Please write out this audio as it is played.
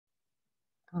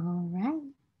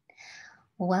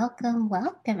Welcome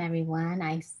everyone.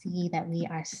 I see that we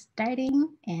are starting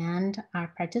and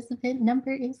our participant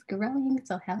number is growing,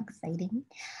 so how exciting.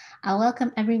 I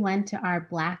welcome everyone to our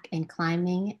Black and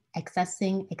Climbing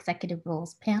Accessing Executive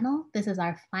Roles panel. This is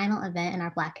our final event in our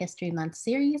Black History Month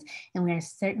series, and we are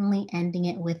certainly ending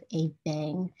it with a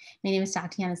bang. My name is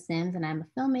Tatiana Sims, and I'm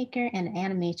a filmmaker and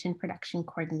animation production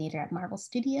coordinator at Marvel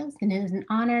Studios, and it is an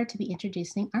honor to be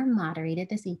introducing our moderator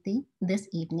this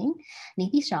evening,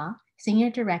 Neethi Shaw,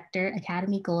 Senior Director,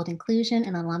 Academy Gold Inclusion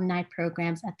and Alumni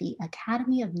Programs at the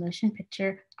Academy of Motion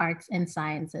Picture Arts and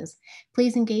Sciences.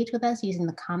 Please engage with us using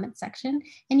the comment section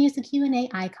and use the Q&A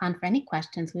icon for any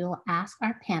questions we will ask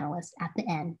our panelists at the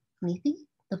end. Neethi,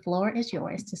 the floor is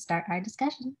yours to start our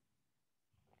discussion.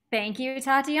 Thank you,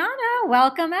 Tatiana.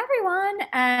 Welcome, everyone.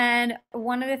 And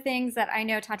one of the things that I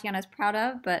know Tatiana is proud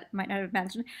of, but might not have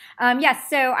mentioned, yes,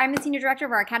 so I'm the Senior Director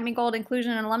of our Academy Gold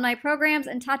Inclusion and Alumni Programs,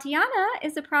 and Tatiana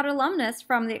is a proud alumnus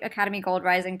from the Academy Gold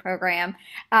Rising Program,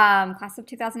 class of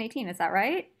 2018. Is that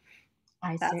right?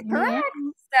 That's correct.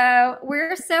 So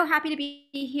we're so happy to be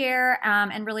here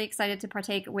and really excited to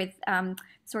partake with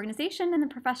this organization and the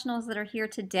professionals that are here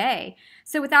today.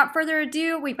 So without further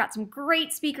ado, we've got some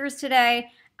great speakers today.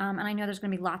 And I know there's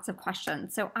going to be lots of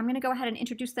questions. So I'm going to go ahead and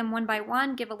introduce them one by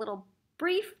one, give a little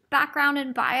brief background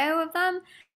and bio of them.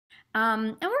 And we're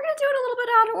going to do it a little bit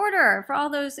out of order for all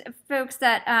those folks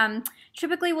that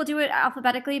typically we'll do it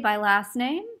alphabetically by last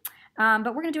name.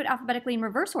 But we're going to do it alphabetically in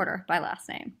reverse order by last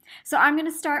name. So I'm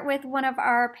going to start with one of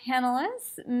our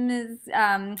panelists, Ms.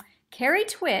 Carrie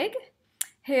Twigg,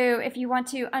 who, if you want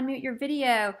to unmute your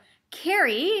video,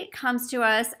 Carrie comes to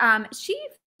us. She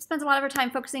spends a lot of her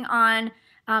time focusing on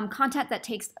content that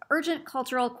takes urgent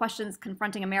cultural questions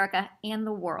confronting America and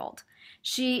the world.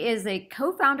 She is a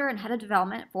co-founder and head of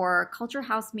development for Culture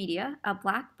House Media, a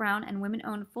Black, brown, and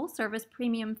women-owned full-service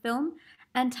premium film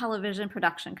and television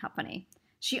production company.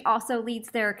 She also leads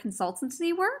their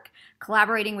consultancy work,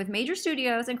 collaborating with major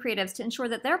studios and creatives to ensure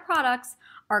that their products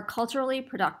are culturally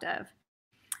productive.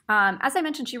 As I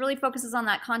mentioned, she really focuses on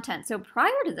that content. So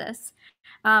prior to this,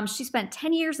 she spent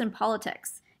 10 years in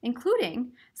politics,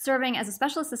 including serving as a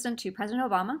special assistant to President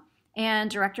Obama and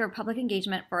director of public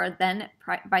engagement for then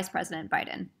Vice President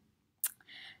Biden.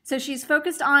 So she's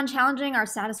focused on challenging our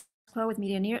status quo with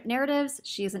media narratives.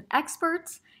 She is an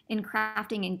expert in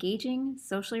crafting engaging,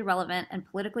 socially relevant, and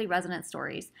politically resonant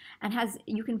stories, and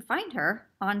you can find her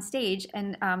on stage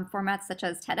in formats such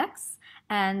as TEDx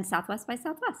and Southwest by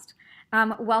Southwest.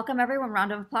 Welcome, everyone.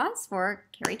 Round of applause for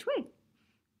Carrie Twigg.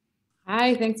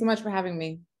 Hi, thanks so much for having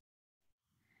me.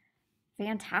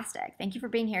 Fantastic. Thank you for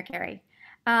being here, Carrie.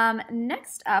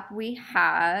 Next up, we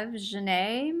have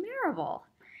Janae Marable.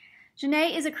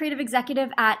 Janae is a creative executive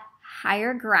at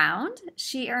Higher Ground.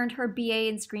 She earned her BA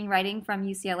in screenwriting from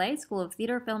UCLA School of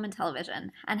Theater, Film, and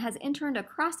Television, and has interned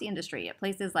across the industry at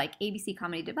places like ABC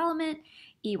Comedy Development,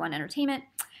 E1 Entertainment.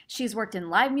 She's worked in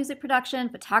live music production,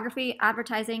 photography,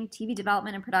 advertising, TV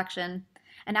development, and production.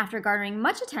 And after garnering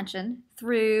much attention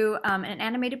through an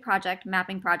animated project,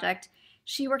 mapping project,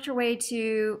 she worked her way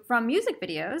from music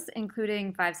videos,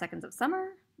 including 5 Seconds of Summer,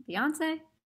 Beyonce,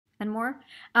 and more,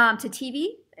 to TV,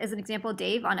 as an example,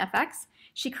 Dave on FX.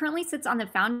 She currently sits on the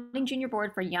founding junior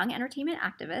board for Young Entertainment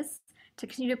Activists to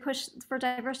continue to push for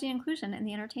diversity and inclusion in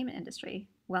the entertainment industry.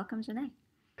 Welcome, Janae.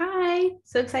 Hi,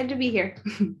 so excited to be here.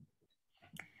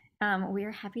 We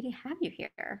are happy to have you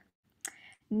here.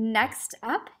 Next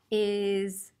up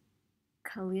is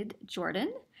Khalid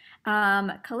Jordan.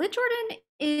 Khalid Jordan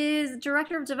is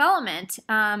Director of Development,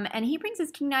 and he brings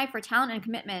his keen eye for talent and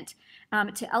commitment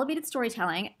to elevated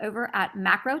storytelling over at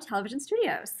Macro Television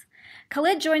Studios.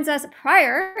 Khalid joins us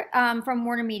prior from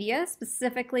Warner Media,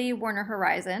 specifically Warner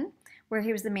Horizon, where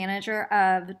he was the manager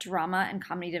of drama and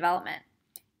comedy development.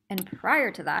 And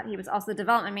prior to that, he was also the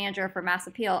development manager for Mass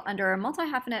Appeal under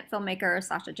multi-hyphenate filmmaker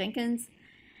Sasha Jenkins.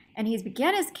 And he's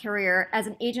began his career as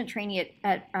an agent trainee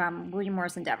at William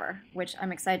Morris Endeavor, which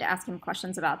I'm excited to ask him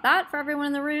questions about that for everyone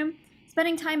in the room.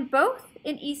 Spending time both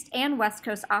in East and West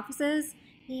Coast offices,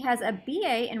 he has a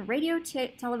BA in radio,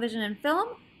 television, and film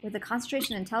with a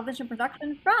concentration in television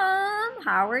production from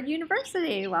Howard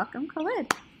University. Welcome,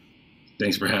 Khalid.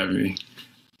 Thanks for having me.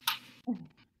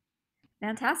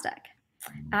 Fantastic.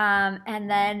 And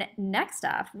then next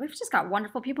up, we've just got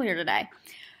wonderful people here today.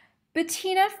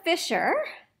 Bettina Fisher,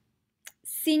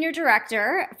 Senior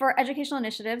Director for Educational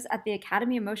Initiatives at the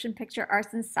Academy of Motion Picture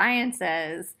Arts and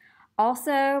Sciences.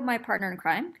 Also my partner in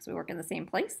crime, because we work in the same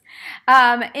place.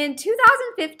 In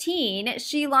 2015,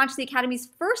 she launched the Academy's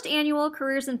first annual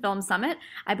Careers in Film Summit.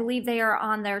 I believe they are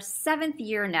on their 7th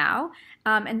year now.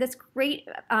 And this great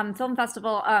film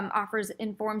festival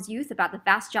informs youth about the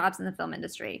vast jobs in the film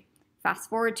industry.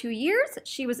 Fast forward 2 years,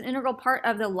 she was an integral part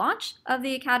of the launch of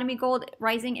the Academy Gold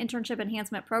Rising Internship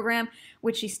Enhancement Program,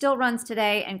 which she still runs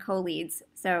today and co-leads.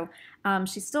 So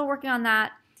she's still working on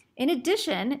that. In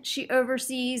addition, she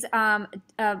oversees a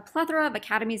plethora of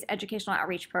Academy's educational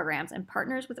outreach programs and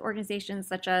partners with organizations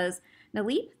such as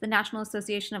NALEAP, the National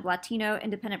Association of Latino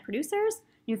Independent Producers,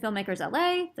 New Filmmakers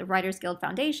LA, the Writers Guild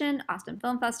Foundation, Austin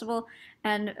Film Festival,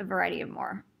 and a variety of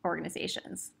more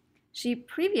organizations. She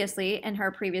previously, in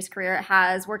her previous career,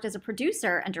 has worked as a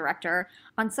producer and director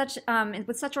on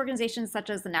with such organizations such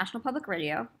as the National Public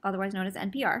Radio, otherwise known as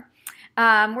NPR,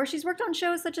 where she's worked on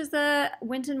shows such as the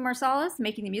Wynton Marsalis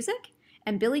Making the Music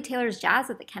and Billy Taylor's Jazz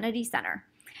at the Kennedy Center.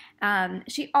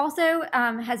 She also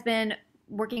has been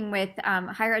working with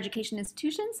higher education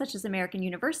institutions such as American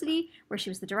University, where she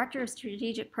was the director of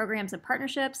strategic programs and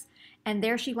partnerships, and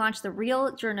there she launched the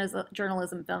Real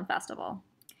Journalism Film Festival.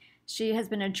 She has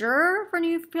been a juror for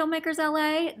New Filmmakers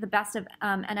LA, the Best of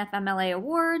NFMLA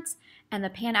Awards, and the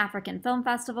Pan-African Film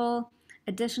Festival.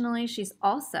 Additionally, she's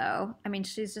also,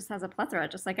 she just has a plethora,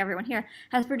 just like everyone here,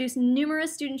 has produced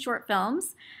numerous student short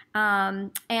films.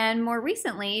 And more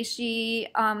recently, she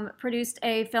produced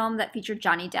a film that featured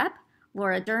Johnny Depp,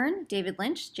 Laura Dern, David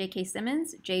Lynch, J.K.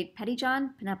 Simmons, Jade Pettyjohn,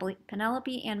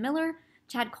 Penelope Ann Miller,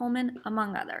 Chad Coleman,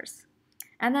 among others.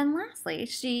 And then lastly,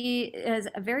 she is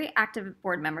a very active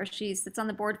board member. She sits on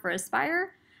the board for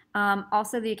Aspire,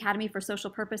 also the Academy for Social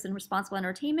Purpose and Responsible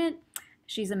Entertainment.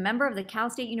 She's a member of the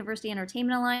Cal State University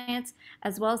Entertainment Alliance,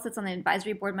 as well as sits on the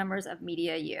advisory board members of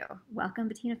Media U. Welcome,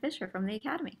 Bettina Fisher from the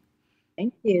Academy.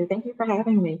 Thank you. Thank you for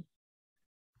having me.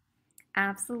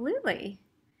 Absolutely.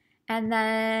 And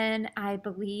then I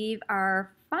believe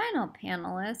our final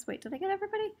panelist, wait, did I get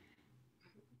everybody?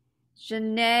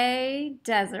 Janae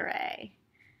Desiree.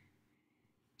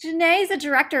 Janae is a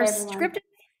director of scripted.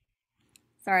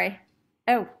 Sorry.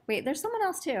 Oh, wait, there's someone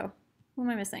else too. Who am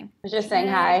I missing? I was just saying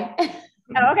hi.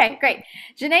 Oh, okay, great.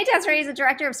 Janae Desiree is a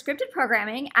director of scripted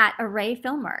programming at Array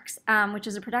Filmworks, which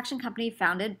is a production company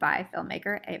founded by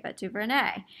filmmaker Ava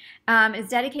DuVernay. It's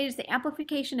dedicated to the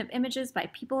amplification of images by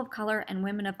people of color and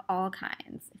women of all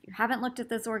kinds. If you haven't looked at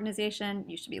this organization,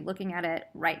 you should be looking at it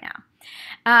right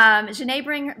now.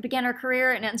 Janae began her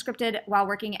career in unscripted while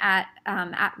working at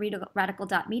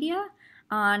Radical.media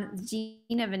on the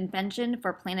Gene of Invention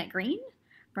for Planet Green.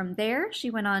 From there, she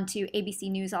went on to ABC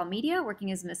News All Media,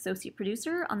 working as an associate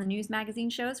producer on the news magazine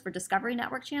shows for Discovery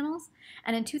Network channels.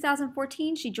 And in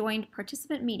 2014, she joined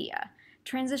Participant Media,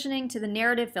 transitioning to the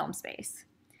narrative film space.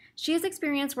 She has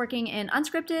experience working in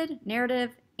unscripted,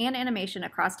 narrative, and animation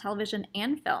across television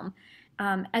and film,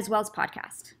 as well as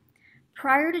podcast.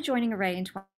 Prior to joining Array in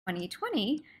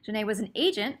 2020, Janae was an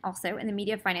agent also in the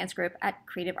media finance group at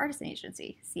Creative Artisan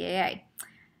Agency, CAA.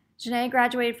 Janae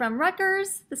graduated from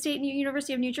Rutgers, the State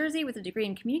University of New Jersey, with a degree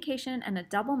in communication and a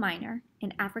double minor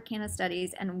in Africana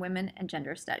Studies and Women and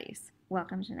Gender Studies.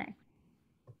 Welcome, Janae.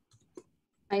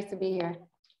 Nice to be here.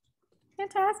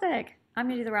 Fantastic. I'm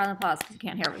going to do the round of applause because you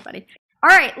can't hear everybody.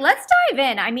 All right, let's dive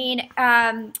in.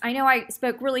 I know I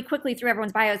spoke really quickly through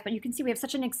everyone's bios, but you can see we have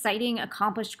such an exciting,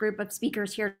 accomplished group of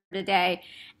speakers here today.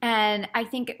 And I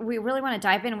think we really want to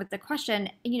dive in with the question,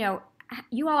 you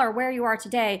all are where you are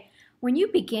today. When you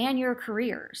began your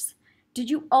careers, did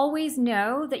you always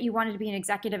know that you wanted to be an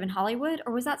executive in Hollywood,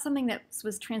 or was that something that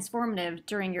was transformative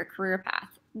during your career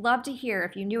path? Love to hear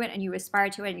if you knew it and you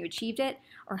aspired to it and you achieved it,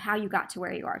 or how you got to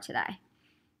where you are today.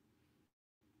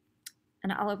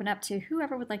 And I'll open up to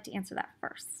whoever would like to answer that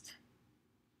first.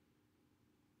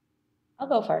 I'll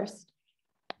go first.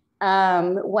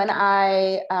 When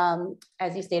I,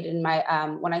 as you stated in my,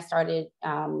 when I started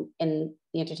in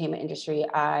the entertainment industry,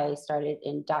 I started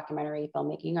in documentary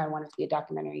filmmaking. I wanted to be a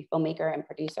documentary filmmaker and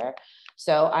producer.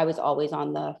 So I was always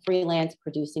on the freelance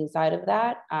producing side of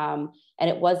that. And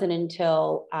it wasn't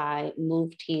until I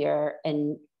moved here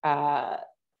and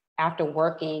after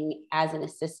working as an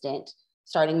assistant,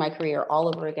 starting my career all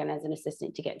over again as an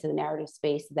assistant to get into the narrative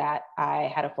space, that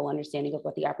I had a full understanding of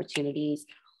what the opportunities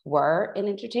were in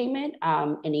entertainment.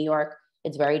 In New York,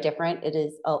 it's very different. It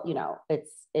is,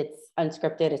 it's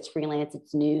unscripted, it's freelance,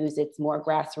 it's news, it's more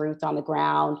grassroots on the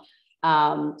ground.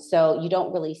 So you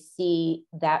don't really see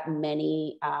that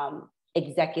many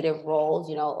executive roles.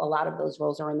 A lot of those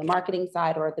roles are in the marketing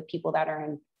side or the people that are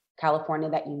in California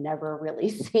that you never really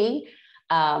see.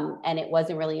 And it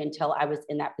wasn't really until I was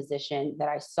in that position that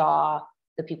I saw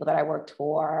the people that I worked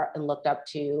for and looked up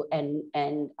to and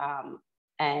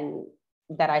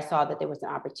that I saw that there was an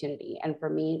opportunity. And for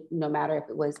me, no matter if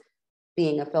it was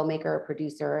being a filmmaker, a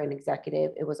producer, an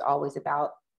executive, it was always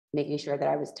about making sure that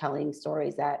I was telling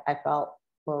stories that I felt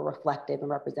were reflective and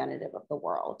representative of the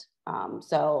world.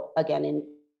 So again,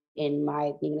 in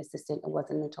my being an assistant, it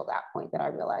wasn't until that point that I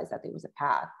realized that there was a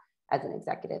path as an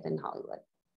executive in Hollywood.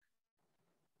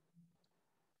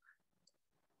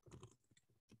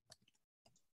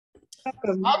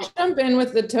 I'll jump in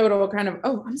with the total kind of,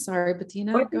 oh, I'm sorry,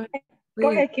 Bettina. Go ahead. Go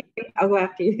ahead, Carrie. I'll go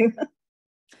after you.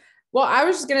 Well, I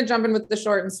was just going to jump in with the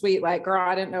short and sweet, like, girl,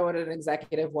 I didn't know what an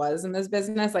executive was in this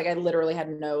business. Like, I literally had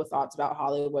no thoughts about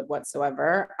Hollywood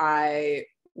whatsoever. I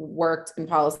worked in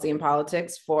policy and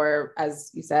politics for,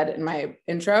 as you said in my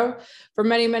intro, for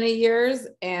many, many years.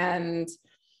 And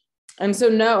so,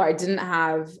 no, I didn't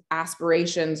have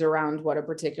aspirations around what a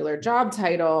particular job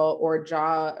title or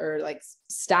job or like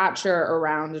stature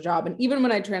around a job. And even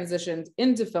when I transitioned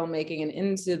into filmmaking and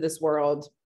into this world,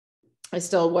 I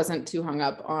still wasn't too hung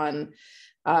up on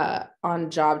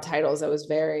job titles. I was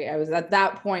at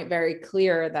that point very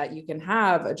clear that you can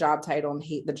have a job title and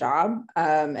hate the job.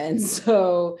 And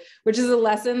so, which is a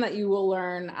lesson that you will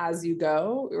learn as you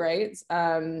go, right?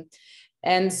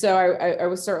 And so I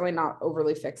was certainly not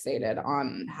overly fixated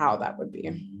on how that would be.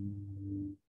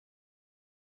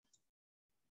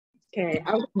 Okay,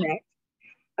 I'll go next.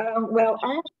 Well,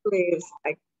 I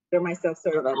consider myself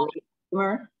sort of a late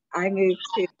bloomer. I moved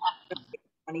to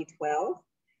 2012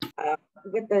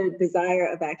 with the desire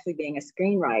of actually being a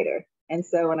screenwriter. And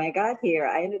so when I got here,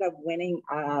 I ended up winning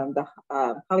the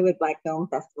Hollywood Black Film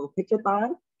Festival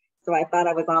Pitchathon. So I thought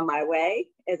I was on my way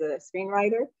as a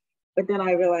screenwriter, but then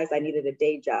I realized I needed a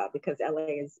day job because LA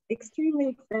is extremely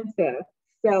expensive.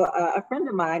 So a friend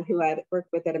of mine who I'd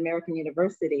worked with at American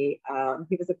University,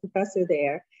 he was a professor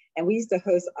there, and we used to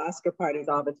host Oscar parties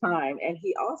all the time. And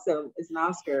he also is an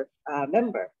Oscar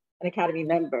member, an Academy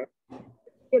member.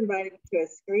 He invited me to a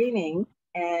screening,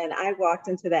 and I walked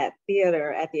into that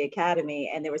theater at the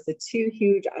Academy, and there was the two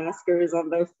huge Oscars on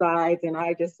both sides, and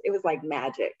it was like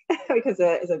magic because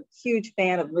as a huge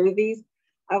fan of movies,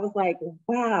 I was like,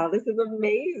 wow, this is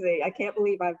amazing. I can't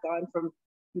believe I've gone from,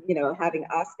 having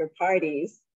Oscar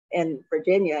parties in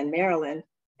Virginia and Maryland,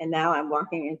 and now I'm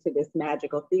walking into this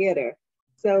magical theater.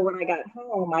 So when I got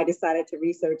home, I decided to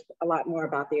research a lot more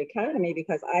about the Academy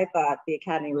because I thought the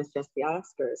Academy was just the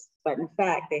Oscars. But in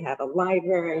fact, they have a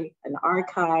library, an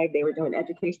archive. They were doing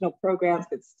educational programs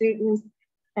with students.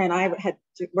 And I had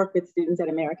worked with students at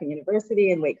American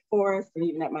University and Wake Forest, and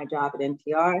even at my job at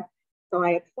NPR. So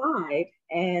I applied,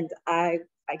 and I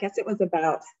guess it was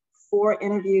about 4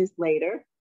 interviews later.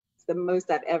 It's the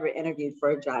most I've ever interviewed for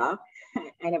a job.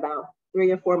 And about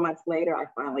 3 or 4 months later, I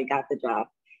finally got the job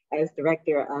as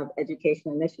Director of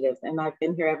Education Initiatives, and I've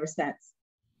been here ever since.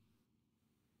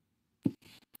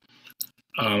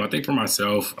 I think for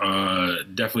myself,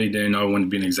 definitely didn't know I wanted to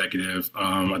be an executive.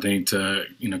 I think to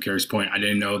Carrie's point, I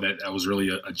didn't know that was really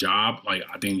a job. Like,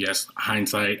 I think, yes,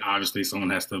 hindsight, obviously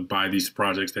someone has to buy these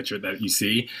projects that you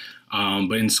see.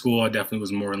 But in school, I definitely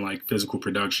was more in like physical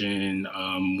production.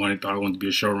 Thought I wanted to be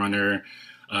a showrunner.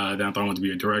 Then I thought I wanted to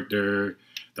be a director.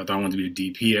 I thought I wanted to be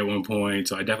a DP at one point.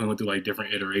 So I definitely went through like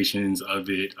different iterations of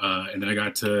it. And then I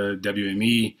got to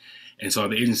WME and saw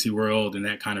the agency world, and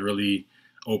that kind of really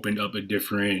opened up a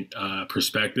different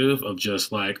perspective of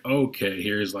just like, okay,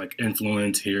 here's like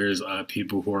influence, here's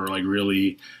people who are like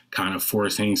really kind of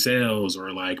forcing sales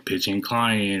or like pitching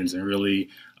clients and really,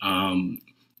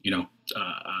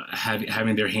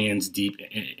 having their hands deep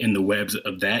in the webs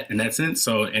of that in that sense.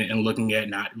 So, and looking at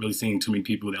not really seeing too many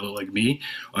people that look like me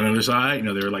on the other side.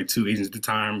 There were like 2 agents at the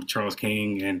time, Charles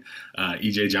King and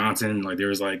E.J. Johnson. Like there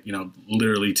was like,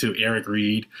 literally 2, Eric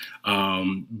Reed.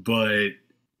 But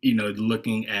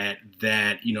looking at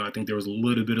that, I think there was a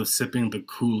little bit of sipping the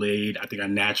Kool-Aid. I think I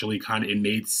naturally it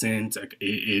made sense.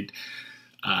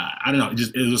 I don't know,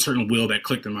 it was a certain will that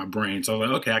clicked in my brain. So I was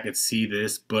like, okay, I could see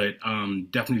this, but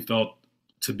definitely felt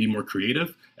to be more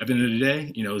creative at the end of the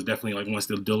day. It was definitely like once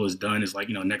the deal is done, it's like,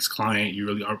 next client,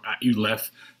 you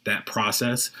left that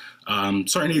process.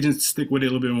 Certain agents stick with it a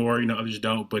little bit more, others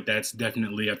don't, but that's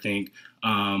definitely, I think,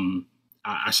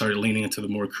 I started leaning into the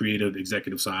more creative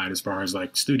executive side as far as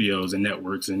like studios and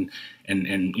networks and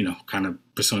kind of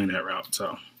pursuing that route.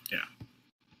 So,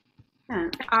 yeah.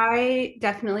 I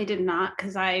definitely did not,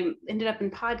 because I ended up in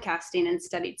podcasting and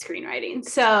studied screenwriting.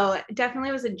 So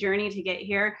definitely was a journey to get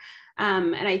here.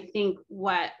 And I think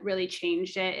what really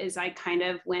changed it is I kind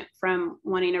of went from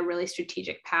wanting a really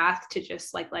strategic path to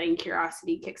just like letting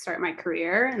curiosity kickstart my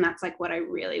career. And that's like what I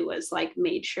really was like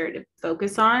made sure to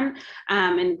focus on,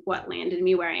 and what landed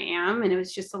me where I am. And it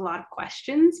was just a lot of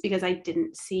questions because I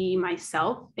didn't see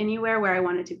myself anywhere where I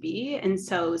wanted to be. And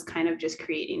so it was kind of just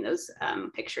creating those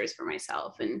pictures for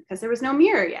myself, and because there was no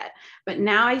mirror yet. But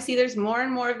now I see there's more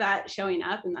and more of that showing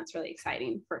up, and that's really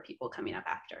exciting for people coming up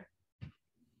after.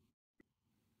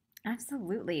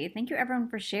 Absolutely. Thank you everyone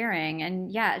for sharing.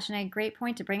 And yeah, Shanae, great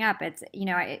point to bring up. It's,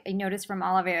 I noticed from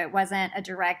all of it wasn't a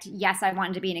direct, yes, I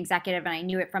wanted to be an executive and I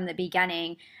knew it from the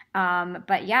beginning.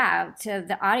 But yeah, to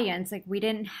the audience, like we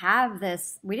didn't have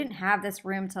this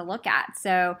room to look at.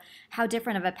 So how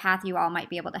different of a path you all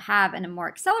might be able to have in a more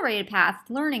accelerated path,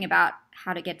 learning about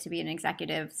how to get to be an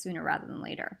executive sooner rather than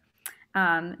later.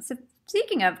 So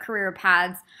speaking of career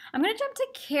paths, I'm going to jump to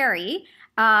Carrie.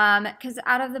 Because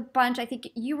out of the bunch, I think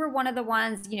you were one of the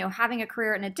ones, having a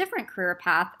career in a different career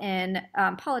path in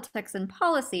politics and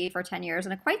policy for 10 years,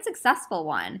 and a quite successful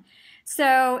one.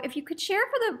 So if you could share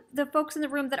for the folks in the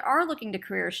room that are looking to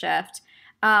career shift,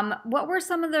 what were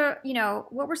some of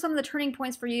the turning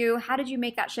points for you? How did you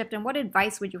make that shift? And what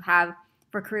advice would you have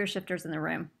for career shifters in the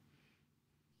room?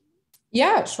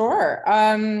 Yeah, sure.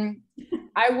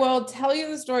 I will tell you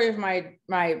the story of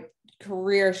my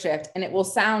career shift, and it will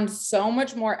sound so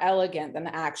much more elegant than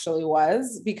it actually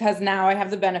was because now I have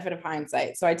the benefit of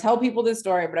hindsight. So I tell people this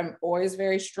story, but I'm always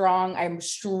very strong. I'm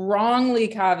strongly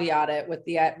caveat it with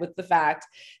the fact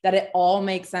that it all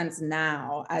makes sense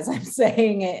now as I'm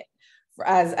saying it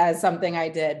as something I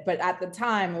did. But at the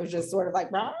time, it was just sort of like,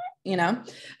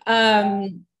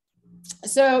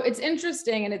 so it's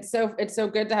interesting, and it's so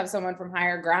good to have someone from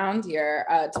higher ground here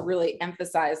to really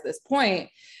emphasize this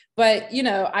point. But,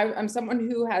 I'm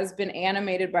someone who has been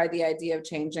animated by the idea of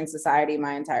changing society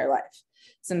my entire life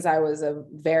since I was a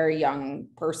very young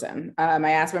person.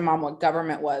 I asked my mom what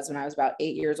government was when I was about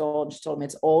 8 years old. She told me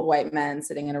it's old white men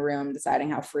sitting in a room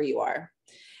deciding how free you are.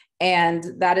 And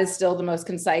that is still the most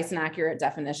concise and accurate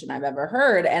definition I've ever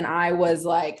heard. And I was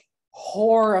like,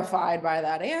 horrified by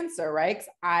that answer, right? 'Cause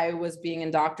I was being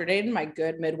indoctrinated in my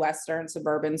good Midwestern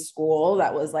suburban school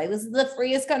that was like, this is the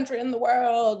freest country in the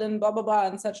world and blah, blah, blah,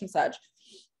 and such and such.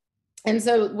 And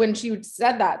so when she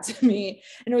said that to me,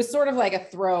 and it was sort of like a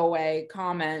throwaway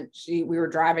comment, we were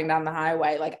driving down the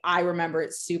highway, like I remember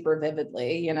it super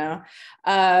vividly, and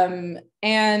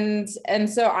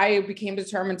so I became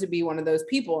determined to be one of those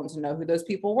people and to know who those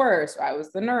people were. So I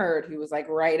was the nerd who was like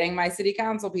writing my city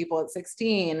council people at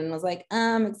 16 and was like,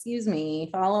 excuse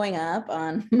me, following up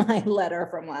on my letter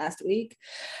from last week,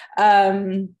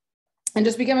 and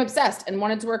just became obsessed and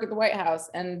wanted to work at the White House,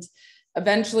 and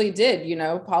eventually did.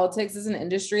 Politics is an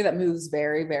industry that moves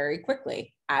very, very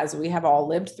quickly, as we have all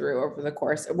lived through over the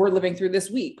course. We're living through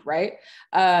this week, right?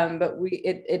 But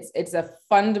it's a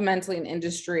fundamentally an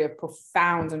industry of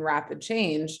profound and rapid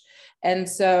change. And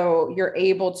so you're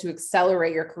able to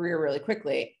accelerate your career really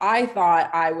quickly. I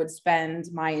thought I would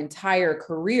spend my entire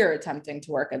career attempting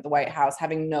to work at the White House,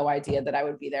 having no idea that I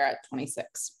would be there at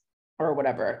 26 or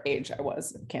whatever age I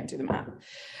was. Can't do the math.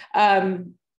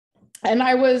 And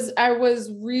I was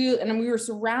real, and we were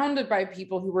surrounded by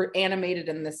people who were animated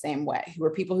in the same way, who were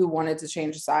people who wanted to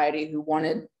change society, who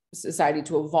wanted society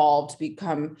to evolve, to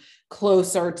become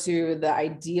closer to the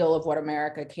ideal of what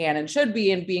America can and should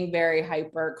be, and being very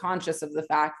hyper conscious of the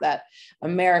fact that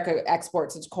America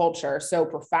exports its culture so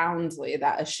profoundly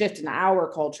that a shift in our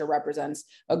culture represents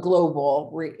a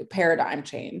global paradigm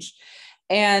change.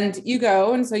 And you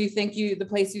go, and so you think the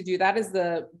place you do that is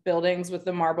the buildings with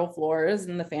the marble floors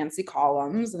and the fancy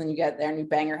columns. And then you get there and you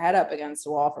bang your head up against a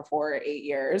wall for 4 or 8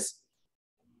 years.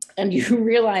 And you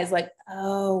realize like,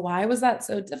 oh, why was that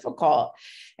so difficult?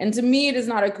 And to me, it is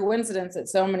not a coincidence that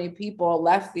so many people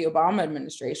left the Obama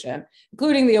administration,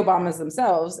 including the Obamas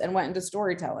themselves, and went into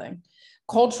storytelling.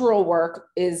 Cultural work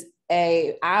is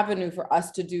an avenue for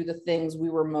us to do the things we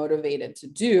were motivated to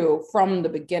do from the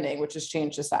beginning, which is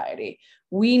change society.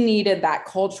 We needed that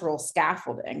cultural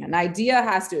scaffolding. An idea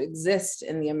has to exist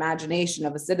in the imagination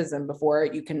of a citizen before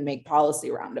you can make policy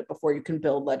around it, before you can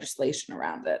build legislation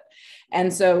around it.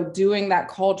 And so doing that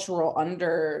cultural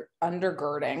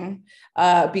undergirding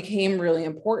became really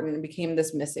important and became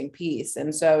this missing piece.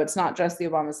 And so it's not just the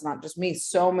Obamas, it's not just me.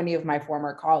 So many of my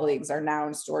former colleagues are now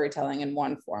in storytelling in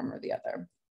one form or the other.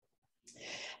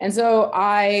 And so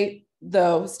I,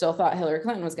 though, still thought Hillary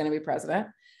Clinton was going to be president,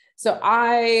 So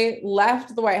I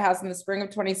left the White House in the spring of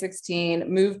 2016,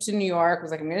 moved to New York, was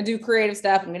like, I'm going to do creative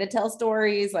stuff. I'm going to tell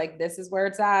stories. Like, this is where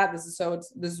it's at. This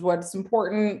is what's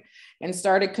important. And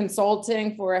started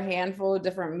consulting for a handful of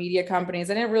different media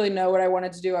companies. I didn't really know what I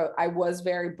wanted to do. I was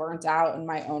very burnt out in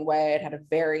my own way. I'd had a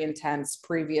very intense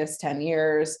previous 10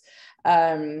 years.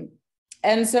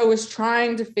 And so was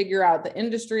trying to figure out the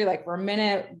industry, like for a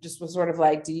minute, just was sort of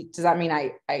like, does that mean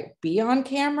I be on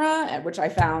camera? Which I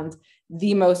found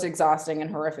the most exhausting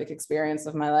and horrific experience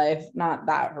of my life. Not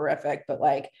that horrific, but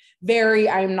like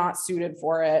I'm not suited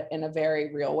for it in a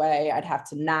very real way. I'd have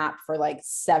to nap for like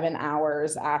 7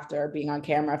 hours after being on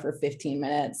camera for 15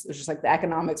 minutes. It was just like the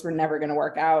economics were never going to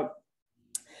work out.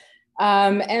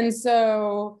 And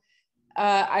so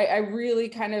I really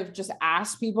kind of just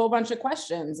asked people a bunch of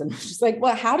questions and was just like,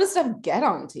 well, how does stuff get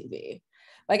on TV?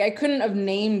 Like, I couldn't have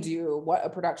named you what a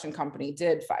production company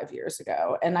did 5 years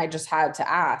ago. And I just had to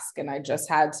ask, and I just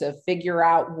had to figure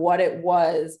out what it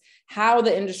was, how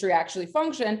the industry actually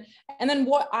functioned, and then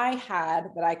what I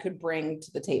had that I could bring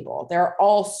to the table. There are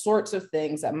all sorts of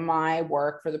things that my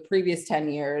work for the previous 10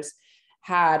 years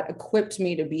had equipped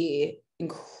me to be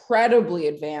incredibly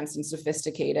advanced and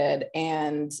sophisticated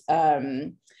and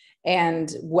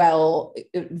well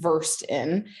versed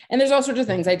in. And there's all sorts of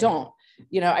things I don't.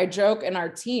 I joke in our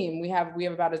team, we have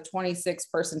about a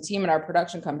 26-person team in our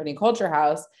production company, Culture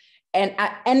House. And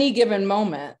at any given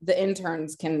moment, the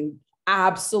interns can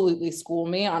absolutely school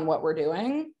me on what we're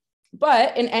doing.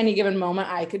 But in any given moment,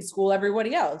 I could school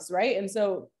everybody else, right? And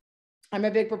so I'm a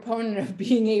big proponent of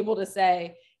being able to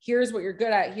say, here's what you're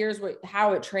good at. Here's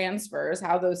how it transfers,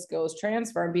 how those skills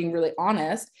transfer, and being really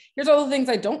honest. Here's all the things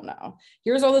I don't know.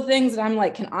 Here's all the things that I'm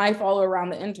like, can I follow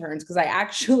around the interns? Because I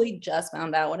actually just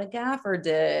found out what a gaffer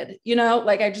did.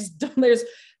 Like I just don't,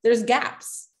 there's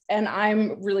gaps. And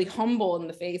I'm really humble in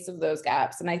the face of those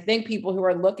gaps. And I think people who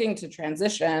are looking to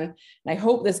transition, and I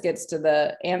hope this gets to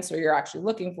the answer you're actually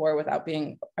looking for without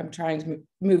I'm trying to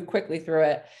move quickly through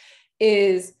it,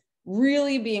 is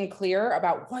really being clear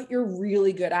about what you're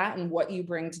really good at and what you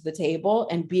bring to the table,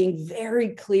 and being very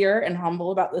clear and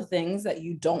humble about the things that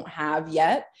you don't have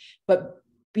yet, but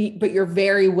you're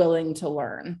very willing to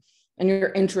learn and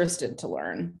you're interested to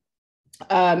learn.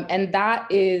 And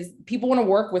that is, people want to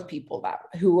work with people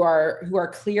who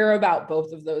are clear about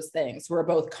both of those things, who are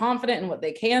both confident in what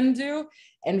they can do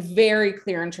and very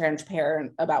clear and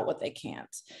transparent about what they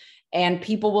can't. And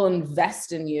people will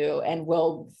invest in you and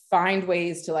will find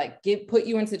ways to put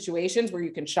you in situations where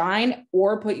you can shine,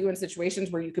 or put you in situations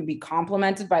where you can be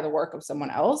complimented by the work of someone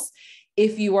else,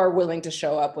 if you are willing to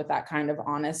show up with that kind of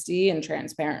honesty and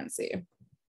transparency.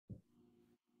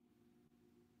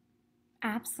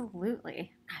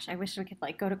 Absolutely. Gosh, I wish we could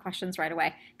go to questions right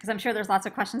away, because I'm sure there's lots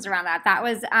of questions around that. That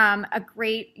was a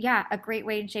great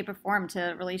way and shape or form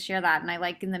to really share that. And I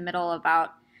like in the middle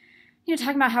about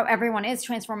talking about how everyone is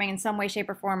transforming in some way, shape,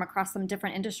 or form across some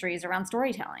different industries around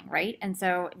storytelling, right? And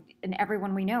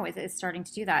everyone we know is starting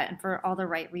to do that, and for all the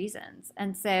right reasons.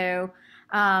 And so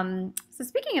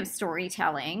speaking of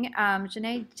storytelling,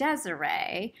 Janae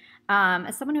Desiree,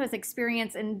 as someone who has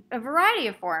experience in a variety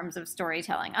of forms of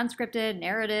storytelling, unscripted,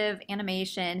 narrative,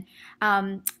 animation,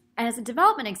 and as a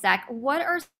development exec, what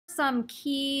are some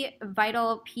key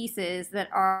vital pieces that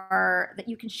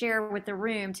you can share with the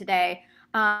room today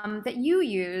that you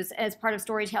use as part of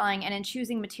storytelling and in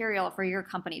choosing material for your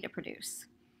company to produce?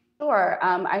 Sure.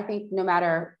 I think no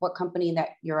matter what company that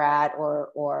you're at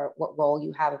or what role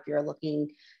you have, if you're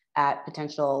looking at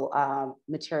potential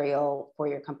material for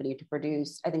your company to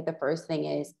produce, I think the first thing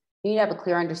is you need to have a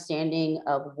clear understanding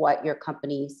of what your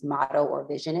company's motto or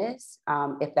vision is.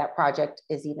 If that project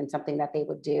is even something that they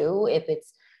would do, if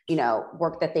it's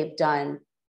work that they've done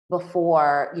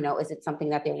before, is it something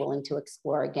that they're willing to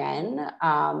explore again?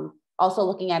 Also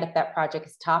looking at if that project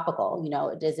is topical,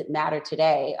 does it matter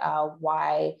today?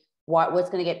 What's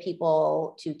going to get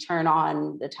people to turn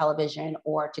on the television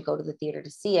or to go to the theater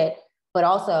to see it? But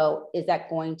also, is that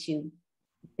going to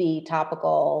be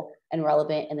topical and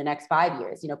relevant in the next 5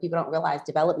 years? People don't realize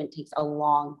development takes a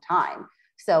long time.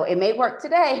 So it may work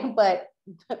today, but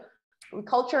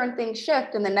culture and things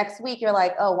shift, and the next week you're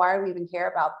like, oh, why do we even care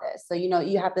about this? So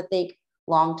you have to think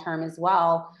long-term as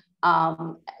well.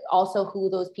 Also who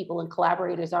those people and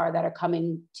collaborators are that are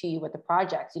coming to you with the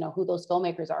projects, who those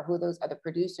filmmakers are, who those other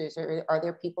producers are. Are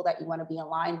there people that you want to be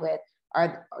aligned with?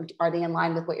 Are they in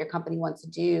line with what your company wants to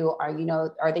do?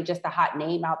 Are they just a hot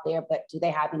name out there, but do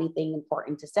they have anything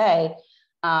important to say?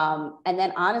 And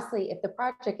then honestly, if the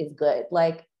project is good,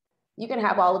 you can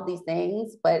have all of these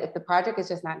things, but if the project is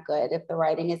just not good, if the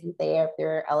writing isn't there, if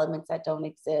there are elements that don't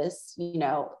exist, you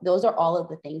know, those are all of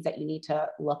the things that you need to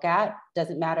look at.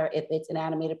 Doesn't matter if it's an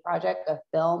animated project, a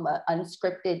film, an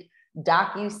unscripted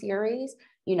docu-series,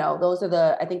 you know,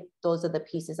 I think those are the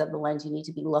pieces of the lens you need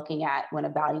to be looking at when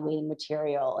evaluating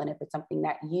material. And if it's something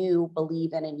that you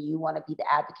believe in and you want to be the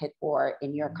advocate for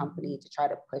in your company to try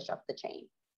to push up the chain.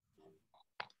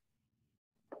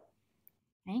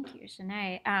 Thank you,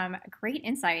 Shanae. Great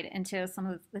insight into some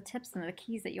of the tips and the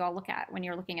keys that you all look at when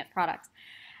you're looking at products.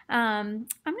 I'm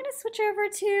going to switch over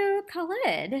to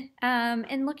Khalid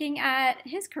in looking at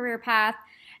his career path.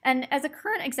 And as a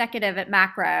current executive at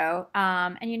Macro,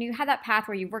 and you had that path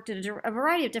where you've worked at a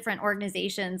variety of different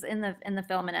organizations in the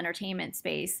film and entertainment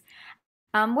space.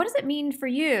 What does it mean for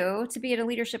you to be at a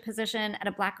leadership position at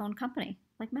a Black-owned company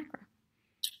like Macro?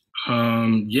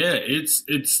 Yeah, it's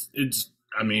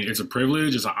I mean, it's a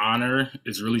privilege, it's an honor,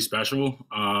 it's really special.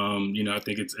 You know, I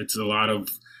think it's a lot of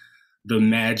the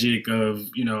magic of,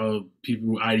 you know,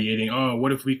 people ideating, oh,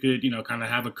 what if we could, you know, kind of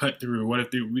have a cut through? What if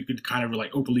we could kind of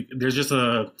like openly, there's just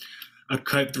a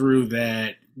cut through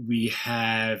that we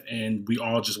have, and we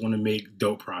all just want to make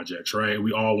dope projects, right?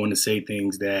 We all want to say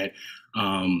things that,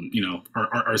 you know,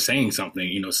 are saying something.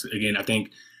 You know, again, I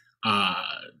think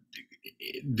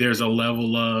there's a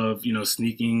level of, you know,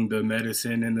 sneaking the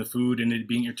medicine and the food and it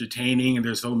being entertaining, and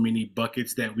there's so many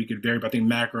buckets that we could vary. But I think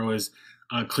Macro has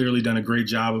clearly done a great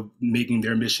job of making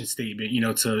their mission statement, you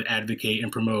know, to advocate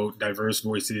and promote diverse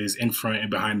voices in front and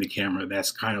behind the camera.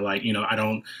 That's kind of like, you know, I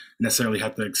don't necessarily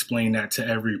have to explain that to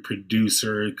every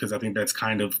producer, because I think that's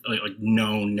kind of like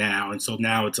known now. And so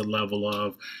now it's a level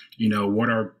of, you know, what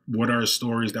are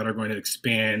stories that are going to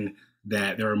expand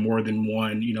that there are more than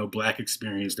one, you know, Black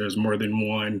experience. There's more than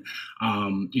one,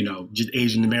 you know, just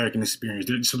Asian American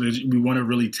experience. So we want to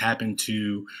really tap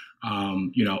into,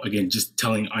 you know, again, just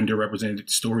telling underrepresented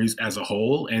stories as a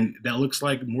whole. And that looks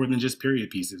like more than just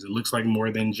period pieces. It looks like more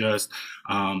than just,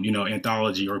 you know,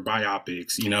 anthology or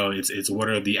biopics. You know, it's what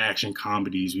are the action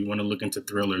comedies? We want to look into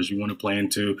thrillers. We want to play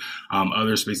into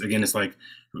other space. Again, it's like,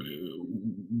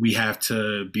 we have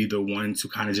to be the ones who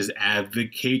kind of just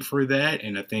advocate for that.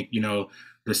 And I think, you know,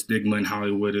 the stigma in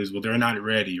Hollywood is, well, they're not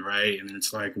ready, right? And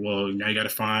it's like, well, now you got to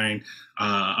find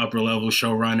upper level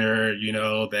showrunner, you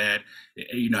know, that,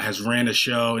 you know, has ran a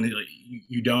show, and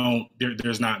you don't,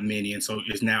 there's not many. And so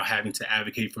it's now having to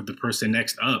advocate for the person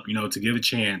next up, you know, to give a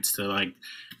chance to, like,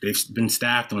 they've been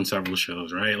staffed on several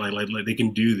shows, right? Like they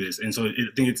can do this. And so I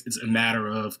think it's a matter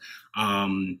of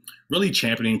really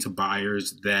championing to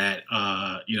buyers that,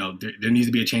 you know, there needs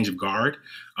to be a change of guard.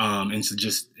 And so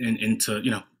just into,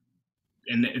 you know,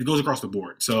 and it goes across the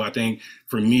board. So I think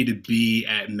for me to be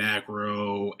at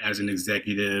Macro as an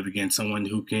executive, again, someone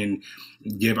who can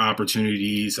give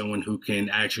opportunities, someone who can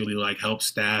actually like help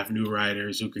staff new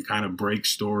writers, who can kind of break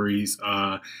stories,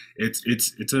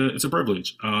 it's a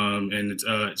privilege, and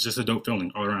it's just a dope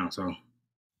feeling all around. So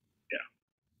yeah,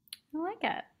 I like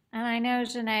it. And I know,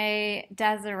 Janae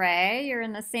Desiree, you're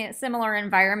in the similar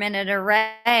environment at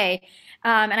Array.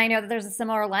 And I know that there's a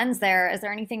similar lens there. Is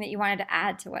there anything that you wanted to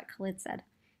add to what Khalid said?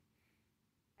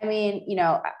 I mean, you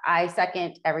know, I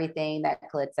second everything that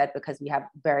Khalid said, because we have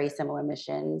very similar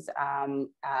missions and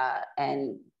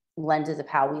lenses of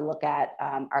how we look at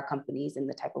our companies and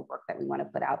the type of work that we want to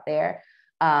put out there.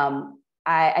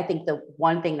 I think the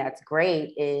one thing that's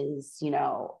great is, you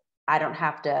know, I don't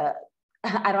have to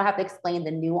explain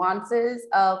the nuances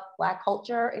of Black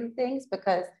culture and things,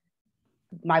 because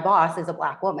my boss is a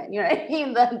Black woman. You know what I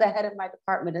mean? The head of my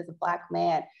department is a Black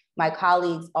man. My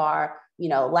colleagues are, you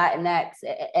know, Latinx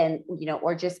and, you know,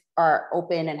 or just are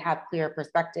open and have clear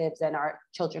perspectives and are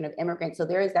children of immigrants. So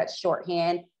there is that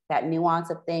shorthand, that nuance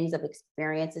of things, of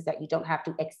experiences that you don't have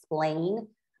to explain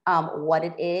what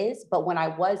it is. But when I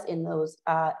was in those,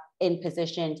 in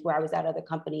positions where I was at other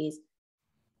companies,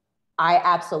 I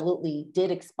absolutely did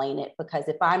explain it, because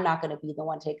if I'm not going to be the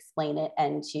one to explain it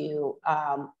and to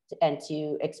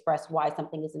express why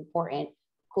something is important,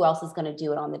 who else is going to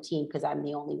do it on the team? Because I'm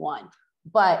the only one.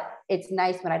 But it's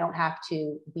nice when I don't have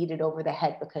to beat it over the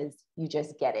head, because you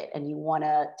just get it and you want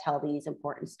to tell these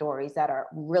important stories that are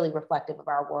really reflective of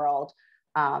our world.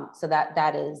 So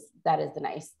that is the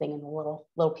nice thing, and the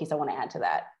little piece I want to add to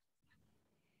that.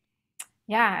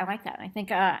 Yeah, I like that. I think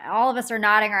all of us are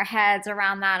nodding our heads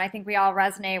around that. I think we all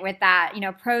resonate with that. You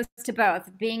know, pros to both.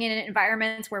 Being in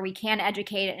environments where we can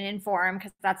educate and inform,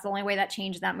 because that's the only way that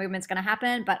change, that movement's going to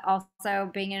happen. But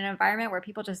also being in an environment where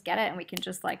people just get it and we can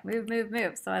just like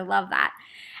move. So I love that.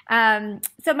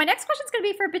 So my next question is going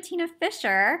to be for Bettina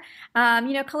Fisher.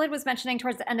 Khalid was mentioning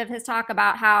towards the end of his talk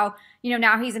about how,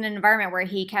 now he's in an environment where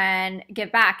he can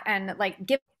give back and like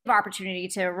give opportunity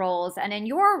to roles. And in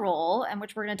your role, and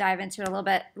which we're going to dive into a little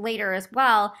bit later as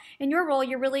well, in your role,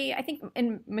 you're really, I think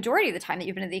in majority of the time that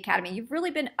you've been at the Academy, you've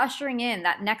really been ushering in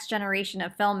that next generation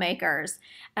of filmmakers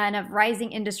and of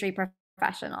rising industry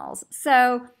professionals.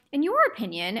 So in your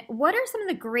opinion, what are some of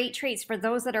the great traits for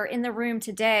those that are in the room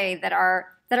today that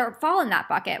fall in that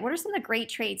bucket? What are some of the great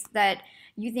traits that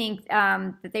you think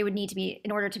that they would need to be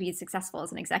in order to be successful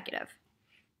as an executive?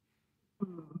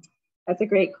 That's a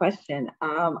great question.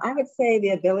 I would say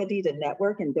the ability to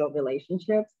network and build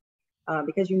relationships,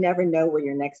 because you never know where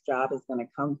your next job is going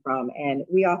to come from. And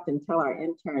we often tell our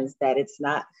interns that it's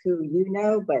not who you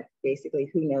know, but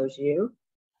basically who knows you.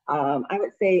 I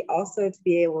would say also to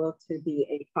be able to be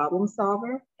a problem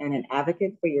solver and an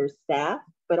advocate for your staff,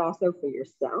 but also for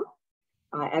yourself.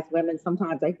 As women,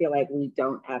 sometimes I feel like we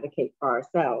don't advocate for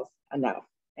ourselves enough.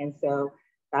 And so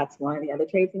that's one of the other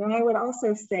traits. And then I would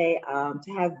also say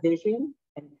to have vision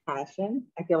and passion.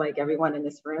 I feel like everyone in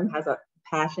this room has a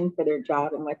passion for their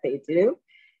job and what they do.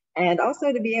 And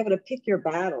also to be able to pick your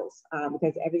battles,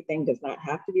 because everything does not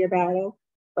have to be a battle.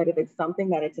 But if it's something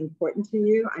that it's important to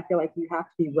you, I feel like you have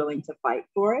to be willing to fight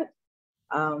for it.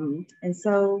 And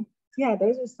so, yeah,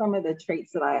 those are some of the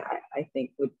traits that I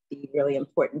think would be really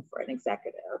important for an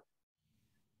executive.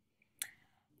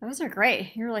 Those are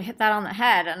great. You really hit that on the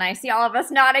head. And I see all of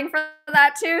us nodding for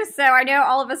that too. So I know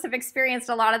all of us have experienced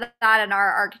a lot of that and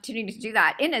are continuing to do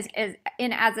that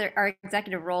as our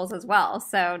executive roles as well.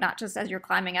 So not just as you're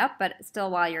climbing up, but still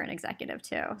while you're an executive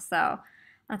too. So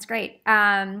that's great.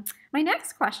 My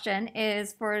next question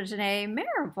is for Janae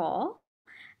Marable.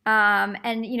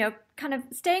 And, kind of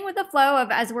staying with the flow of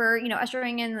as we're,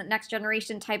 ushering in the next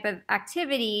generation type of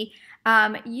activity,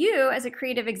 you as a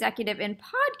creative executive in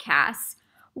podcasts,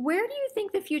 where do you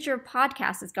think the future of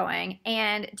podcasts is going?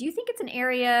 And do you think it's an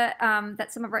area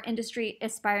that some of our industry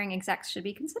aspiring execs should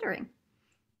be considering?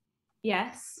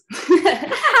 Yes.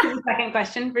 Second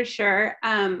question for sure.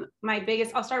 I'll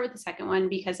start with the second one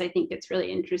because I think it's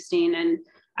really interesting. And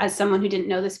as someone who didn't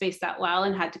know the space that well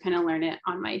and had to kind of learn it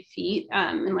on my feet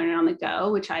and learn it on the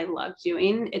go, which I love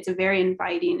doing, it's a very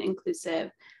inviting,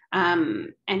 inclusive,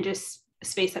 and just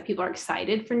space that people are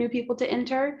excited for new people to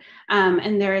enter.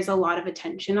 And there is a lot of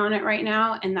attention on it right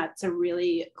now. And that's a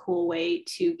really cool way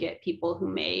to get people who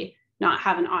may not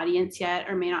have an audience yet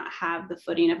or may not have the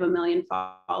footing of 1 million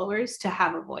followers to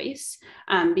have a voice,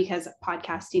 because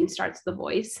podcasting starts the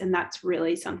voice. And that's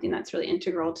really something that's really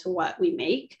integral to what we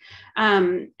make.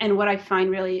 And what I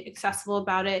find really accessible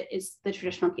about it is the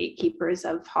traditional gatekeepers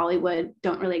of Hollywood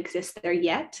don't really exist there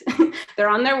yet. They're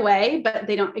on their way, but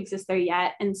they don't exist there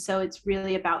yet. And so it's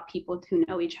really about people who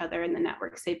know each other and the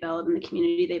networks they build and the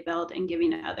community they build and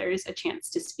giving others a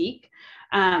chance to speak.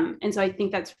 And so I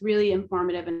think that's really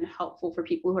informative and helpful for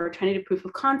people who are trying to do proof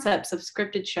of concepts of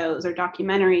scripted shows or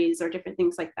documentaries or different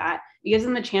things like that. It gives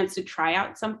them the chance to try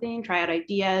out something, try out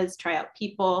ideas, try out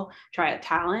people, try out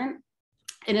talent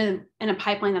in a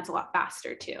pipeline that's a lot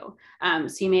faster too.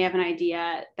 So you may have an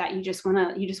idea that you just want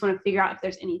to figure out if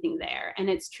there's anything there, and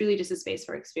it's truly just a space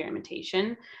for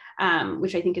experimentation,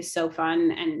 which I think is so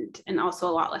fun and also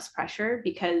a lot less pressure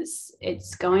because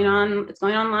it's going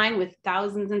online with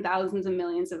thousands and thousands and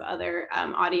millions of other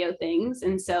audio things,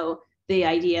 and so the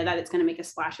idea that it's going to make a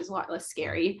splash is a lot less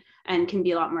scary and can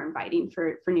be a lot more inviting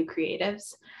for new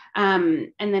creatives.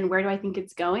 And then where do I think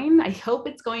it's going? I hope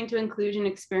it's going to inclusion,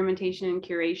 experimentation, and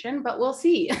curation, but we'll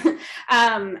see.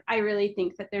 I really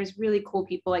think that there's really cool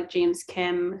people like James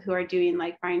Kim who are doing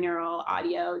like binaural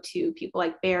audio, to people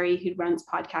like Barry who runs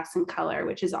Podcasts in Color,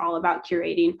 which is all about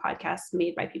curating podcasts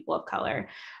made by people of color.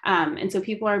 And so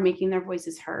people are making their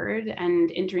voices heard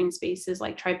and entering spaces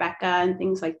like Tribeca and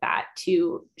things like that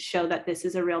to show that this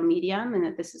is a real medium and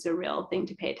that this is a real thing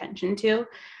to pay attention to.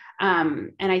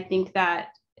 And I think that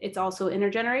it's also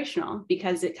intergenerational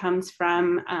because it comes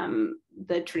from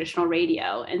the traditional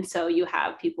radio. And so you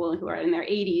have people who are in their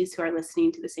 80s who are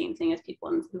listening to the same thing as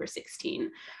people who are 16.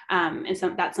 And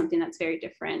so that's something that's very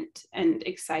different and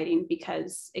exciting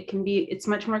because it's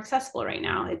much more accessible right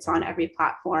now. It's on every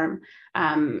platform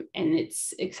and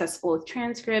it's accessible with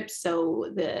transcripts.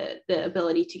 So the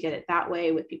ability to get it that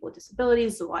way with people with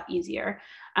disabilities is a lot easier.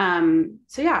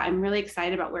 So yeah, I'm really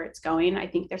excited about where it's going. I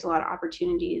think there's a lot of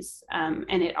opportunities,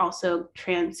 and it also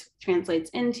translates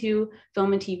into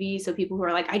film and TV. So people who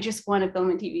are like, I just want a film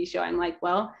and TV show. I'm like,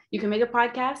 well, you can make a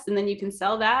podcast and then you can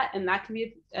sell that, and that can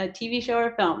be a TV show or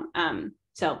a film.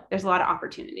 So there's a lot of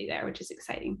opportunity there, which is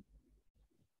exciting.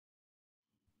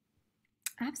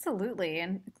 Absolutely.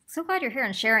 And so glad you're here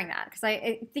and sharing that because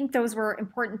I think those were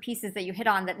important pieces that you hit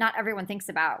on that not everyone thinks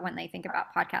about when they think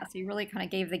about podcasts. You really kind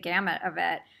of gave the gamut of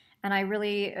it. And I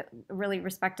really, really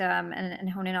respect and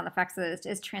hone in on the facts that it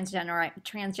is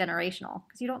transgenerational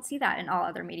because you don't see that in all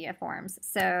other media forms.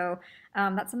 So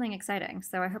that's something exciting.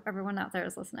 So I hope everyone out there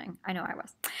is listening. I know I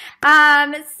was.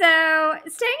 So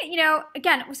staying,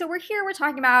 again, so we're here, we're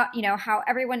talking about, how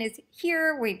everyone is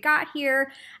here, we got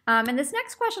here. And this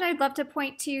next question, I'd love to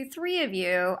point to three of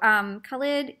you,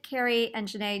 Khalid, Carrie, and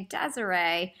Janae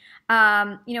Desiree.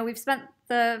 We've spent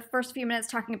the first few minutes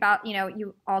talking about,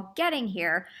 you all getting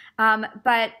here.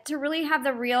 But to really have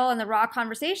the real and the raw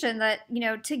conversation that,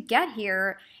 to get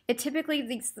here, it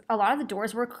typically, a lot of the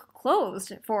doors were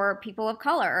closed for people of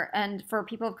color and for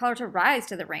people of color to rise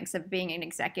to the ranks of being an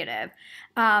executive.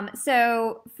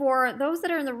 So for those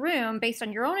that are in the room, based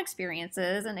on your own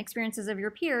experiences and experiences of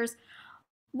your peers,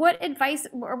 what advice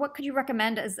or what could you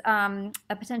recommend as a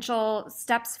potential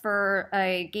steps for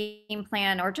a game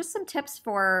plan or just some tips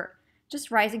for just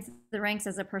rising through the ranks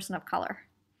as a person of color?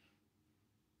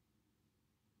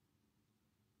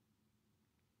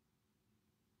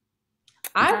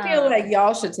 I feel like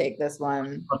y'all should take this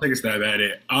one. I'll take a stab at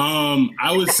it.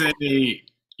 I would say,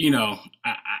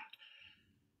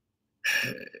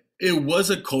 it was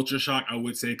a culture shock, I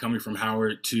would say, coming from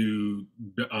Howard to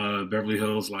Beverly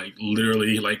Hills, like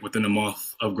literally like within a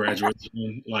month of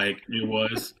graduation, like it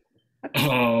was.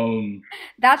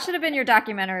 That should have been your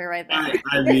documentary right there.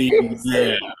 I mean,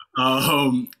 yeah.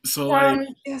 So like,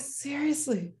 yeah,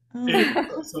 seriously.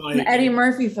 So like, Eddie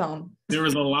Murphy film. There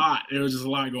was just a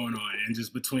lot going on, and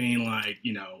just between like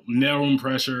mailroom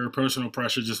pressure, personal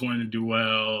pressure, just wanting to do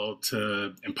well,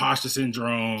 to imposter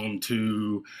syndrome,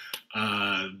 to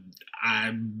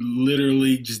I'm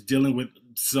literally just dealing with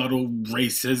subtle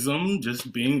racism,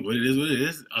 just being what it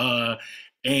is,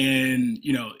 and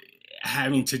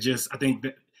having to just, I think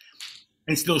that,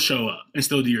 and still show up and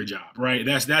still do your job, right?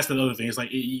 That's the other thing. It's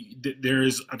like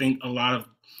there's, I think, a lot of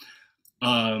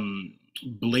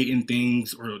blatant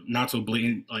things or not so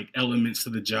blatant like elements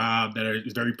to the job that are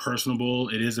very personable.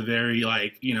 It is a very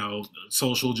like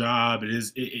social job. It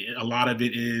is a lot of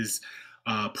it is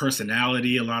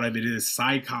personality. A lot of it is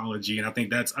psychology, and I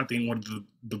think one of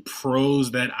the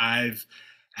pros that I've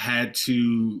had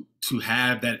to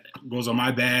have that goes on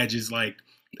my badge is like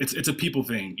it's a people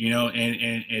thing,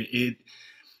 and it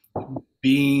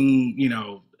being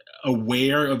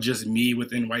aware of just me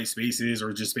within white spaces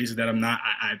or just spaces that I'm not.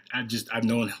 I've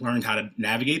learned how to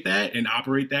navigate that and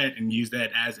operate that and use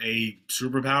that as a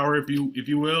superpower, if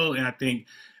you will. And I think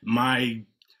my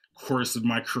course of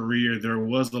my career, there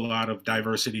was a lot of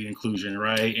diversity inclusion,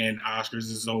 right? And Oscars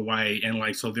is so white, and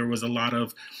like so there was a lot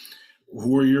of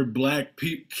who are your black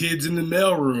kids in the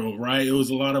mailroom, right? It was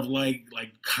a lot of like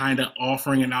kind of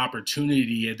offering an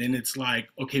opportunity, and then it's like,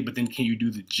 okay, but then can you do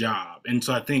the job? And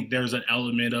so I think there's an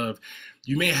element of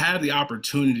you may have the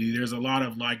opportunity. There's a lot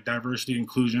of like diversity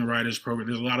inclusion writers program.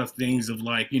 There's a lot of things of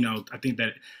like I think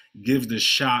that gives the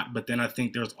shot, but then I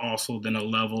think there's also then a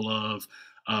level of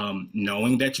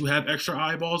knowing that you have extra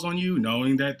eyeballs on you,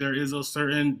 knowing that there is a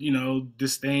certain,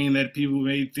 disdain that people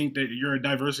may think that you're a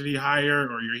diversity hire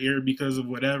or you're here because of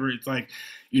whatever. It's like,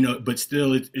 but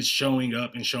still it's showing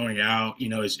up and showing out,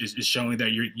 it's showing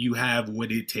that you have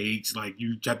what it takes. Like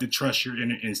you have to trust your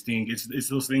inner instinct. It's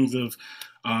those things of,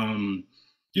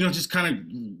 just kind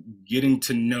of getting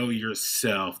to know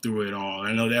yourself through it all.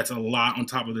 I know that's a lot on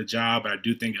top of the job, but I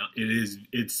do think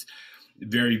it's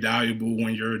very valuable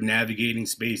when you're navigating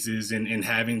spaces and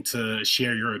having to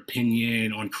share your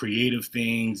opinion on creative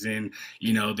things. And,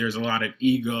 there's a lot of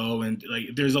ego and like,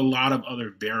 there's a lot of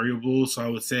other variables. So I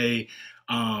would say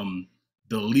the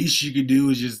least you could do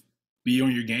is just be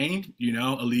on your game.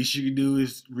 At least you could do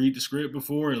is read the script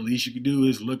before. At least you could do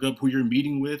is look up who you're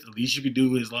meeting with. At least you could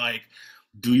do is like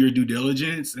do your due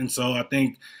diligence. And so I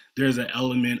think there's an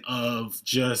element of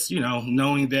just,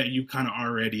 knowing that you kind of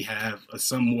already have a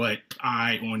somewhat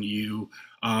eye on you,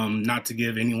 not to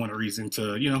give anyone a reason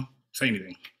to, say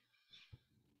anything.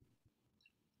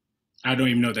 I don't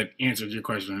even know if that answered your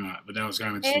question or not, but that was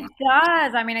kind of it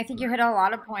does. I mean, I think you hit a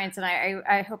lot of points, and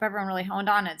I hope everyone really honed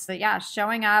on it. So yeah,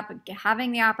 showing up,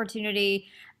 having the opportunity,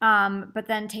 but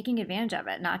then taking advantage of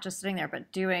it, not just sitting there,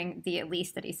 but doing the at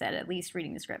least that he said, at least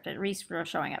reading the script, at least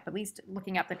showing up, at least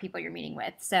looking up the people you're meeting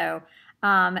with. So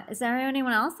is there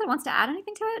anyone else that wants to add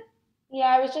anything to it? Yeah,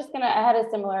 I had a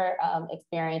similar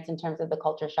experience in terms of the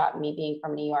culture shock, me being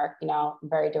from New York,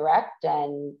 very direct,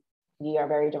 and you are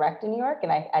very direct in New York.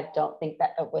 And I don't think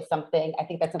that it was something, I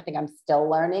think that's something I'm still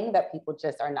learning, that people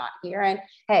just are not here. And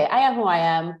hey, I am who I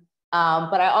am.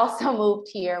 But I also moved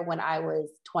here when I was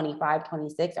 25,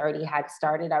 26. I already had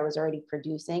started. I was already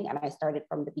producing, and I started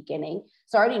from the beginning.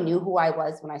 So I already knew who I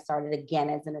was when I started again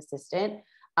as an assistant.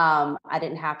 I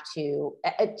didn't have to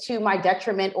my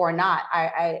detriment or not,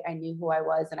 I knew who I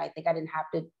was. And I think I didn't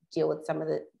have to deal with some of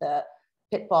the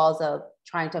pitfalls of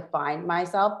trying to find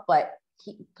myself. But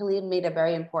Khalid made a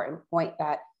very important point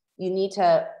that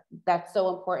that's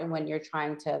so important when you're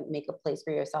trying to make a place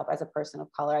for yourself as a person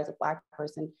of color, as a Black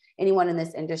person. Anyone in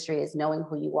this industry is knowing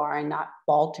who you are and not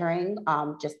faltering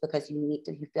just because you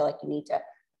feel like you need to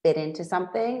fit into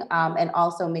something. And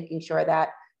also making sure that,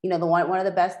 one of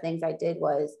the best things I did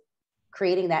was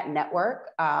creating that network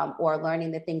or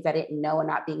learning the things I didn't know and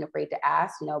not being afraid to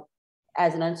ask.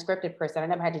 As an unscripted person, I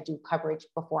never had to do coverage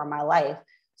before in my life.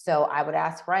 So I would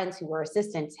ask friends who were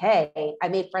assistants, hey, I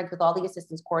made friends with all the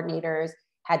assistants coordinators,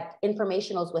 had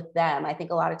informationals with them. I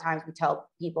think a lot of times we tell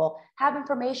people, have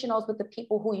informationals with the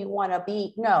people who you want to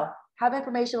be. No, have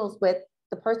informationals with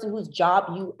the person whose job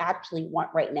you actually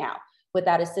want right now, with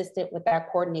that assistant, with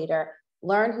that coordinator.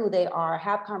 Learn who they are,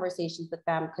 have conversations with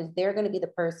them, because they're going to be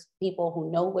the people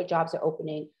who know what jobs are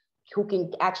opening, who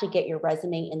can actually get your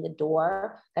resume in the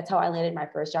door. That's how I landed my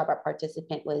first job at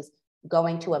Participant, was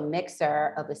going to a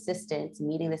mixer of assistants,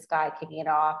 meeting this guy, kicking it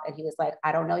off. And he was like,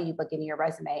 I don't know you, but give me your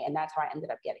resume. And that's how I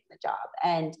ended up getting the job.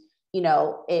 And,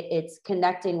 it's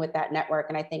connecting with that network.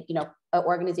 And I think, an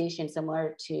organization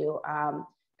similar to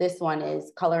this one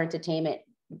is Color Entertainment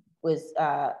was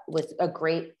a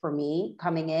great for me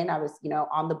coming in. I was,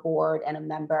 on the board and a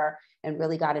member and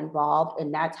really got involved.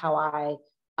 And that's how I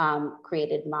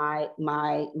created my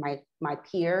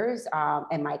peers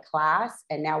and my class.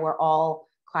 And now we're all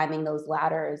climbing those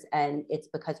ladders, and it's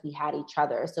because we had each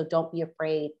other. So don't be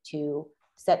afraid to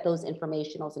set those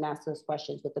informationals and ask those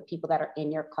questions with the people that are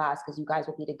in your class, because you guys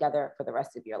will be together for the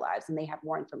rest of your lives, and they have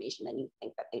more information than you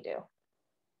think that they do.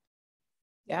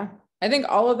 Yeah, I think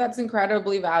all of that's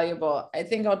incredibly valuable. I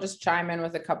think I'll just chime in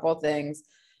with a couple of things.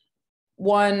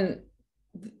 One,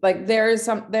 like there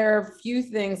are a few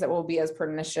things that will be as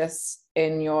pernicious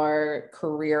in your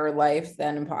career life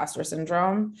than imposter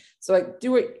syndrome. So like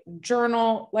do it,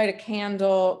 journal, light a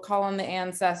candle, call on the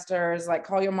ancestors, like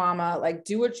call your mama, like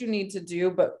do what you need to do,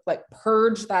 but like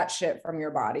purge that shit from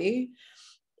your body.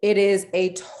 It is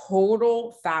a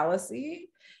total fallacy.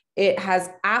 It has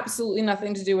absolutely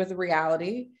nothing to do with the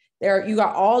reality. You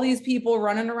got all these people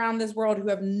running around this world who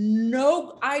have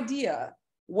no idea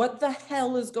what the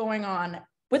hell is going on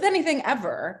with anything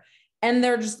ever. And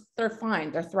they're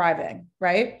fine. They're thriving,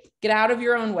 right? Get out of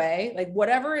your own way. Like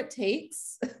whatever it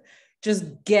takes, just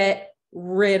get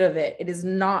rid of it. It is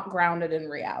not grounded in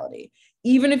reality.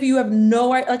 Even if you have no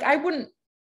one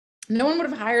would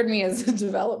have hired me as a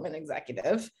development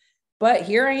executive, but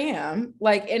here I am.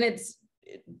 Like, and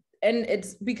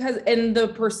it's because in the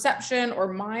perception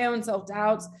or my own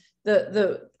self-doubts,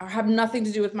 have nothing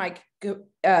to do with my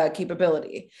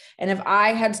capability. And if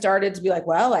I had started to be like,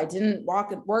 well, I didn't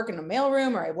work in a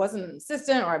mailroom, or I wasn't an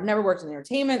assistant, or I've never worked in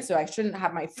entertainment, so I shouldn't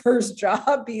have my first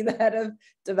job be the head of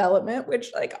development,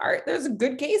 which there's a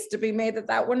good case to be made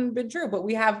that wouldn't have been true. But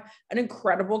we have an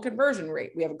incredible conversion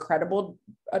rate. We have a credible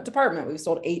department. We've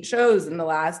sold 8 shows in the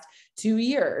last 2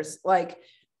 years. Like,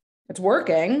 it's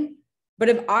working. But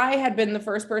if I had been the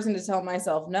first person to tell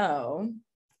myself no,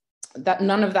 that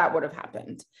none of that would have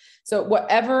happened. So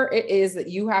whatever it is that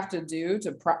you have to do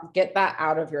to get that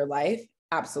out of your life,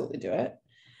 absolutely do it.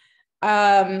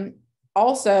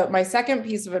 Also, my second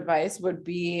piece of advice would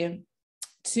be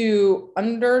to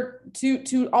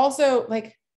also,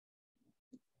 like,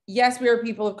 yes, we are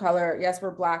people of color. Yes,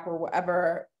 we're Black, or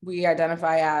whatever we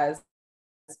identify as.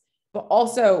 But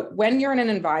also, when you're in an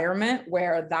environment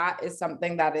where that is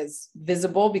something that is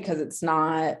visible because it's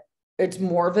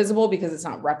more visible because it's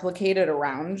not replicated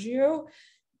around you,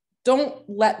 don't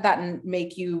let that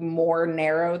make you more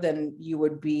narrow than you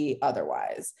would be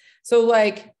otherwise. So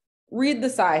like, read the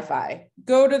sci-fi,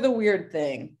 go to the weird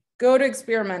thing, go to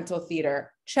experimental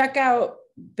theater, check out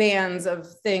bands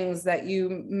of things that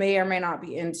you may or may not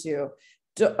be into.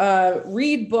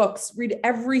 Read books, read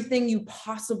everything you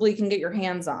possibly can get your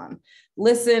hands on.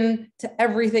 Listen to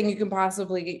everything you can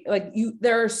possibly get.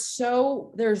 There's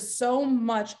so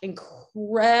much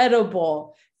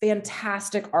incredible,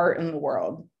 fantastic art in the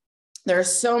world. There are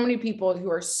so many people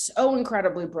who are so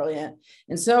incredibly brilliant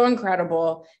and so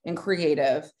incredible and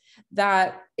creative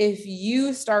that if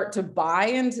you start to buy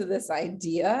into this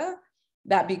idea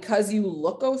that because you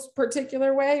look a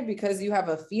particular way, because you have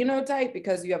a phenotype,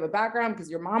 because you have a background,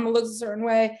 because your mama looks a certain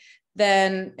way,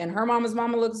 then, and her mama's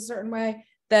mama looks a certain way,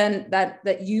 then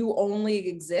that you only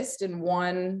exist in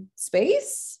one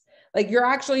space, like you're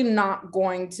actually not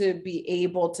going to be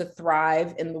able to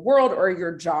thrive in the world or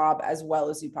your job as well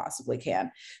as you possibly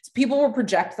can. So people will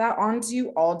project that onto you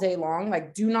all day long.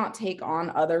 Like, do not take on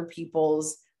other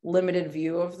people's limited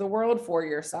view of the world for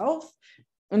yourself,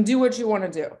 and do what you want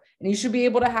to do. And you should be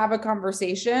able to have a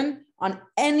conversation on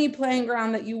any playing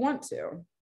ground that you want to.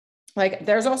 Like,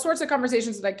 there's all sorts of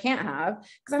conversations that I can't have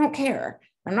because I don't care.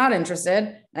 I'm not interested.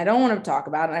 And I don't want to talk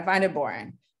about it. And I find it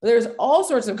boring. But there's all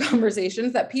sorts of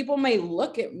conversations that people may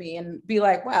look at me and be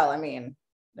like, well, I mean,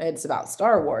 it's about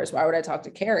Star Wars. Why would I talk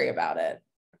to Carrie about it?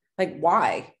 Like,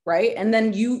 why? Right. And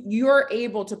then you're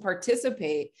able to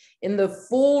participate in the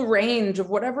full range of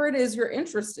whatever it is you're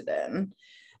interested in.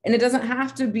 And it doesn't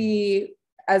have to be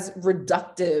as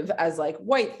reductive as like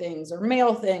white things or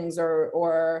male things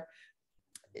or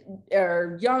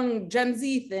young Gen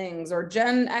Z things or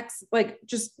Gen X. Like,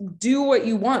 just do what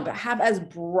you want, but have as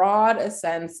broad a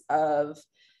sense of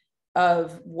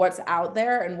what's out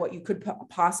there and what you could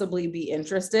possibly be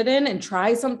interested in, and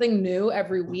try something new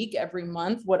every week, every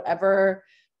month, whatever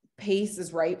pace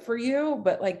is right for you.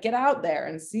 But like, get out there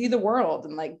and see the world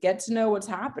and like get to know what's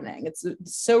happening. It's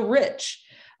so rich.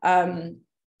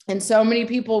 And so many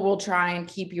people will try and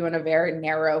keep you in a very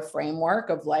narrow framework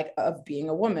of being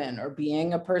a woman or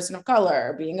being a person of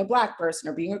color or being a Black person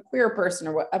or being a queer person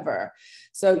or whatever.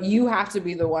 So you have to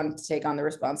be the one to take on the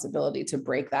responsibility to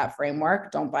break that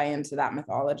framework. Don't buy into that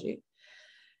mythology.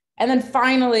 And then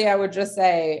finally, I would just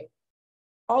say,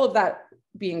 all of that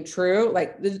being true,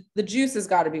 like the juice has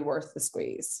got to be worth the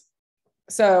squeeze.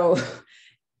 So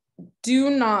do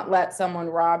not let someone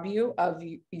rob you of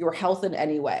your health in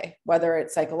any way, whether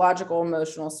it's psychological,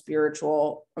 emotional,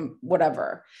 spiritual,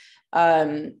 whatever.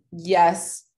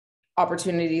 Yes,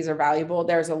 opportunities are valuable.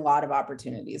 There's a lot of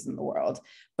opportunities in the world,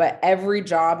 but every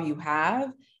job you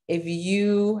have, if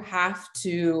you have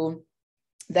to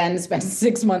then spend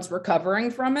 6 months recovering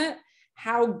from it,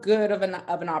 how good of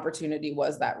an opportunity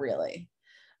was that really?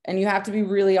 And you have to be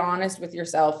really honest with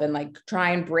yourself and like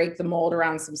try and break the mold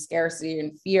around some scarcity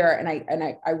and fear. And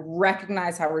I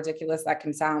recognize how ridiculous that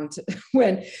can sound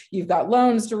when you've got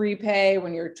loans to repay,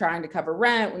 when you're trying to cover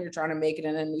rent, when you're trying to make it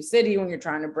in a new city, when you're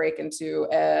trying to break into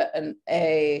an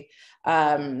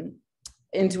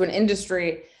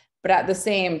industry. But at the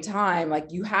same time,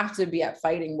 like, you have to be at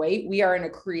fighting weight. We are in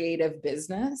a creative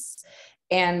business,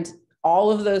 and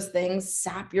all of those things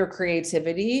sap your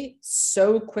creativity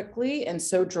so quickly and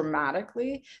so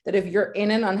dramatically that if you're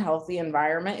in an unhealthy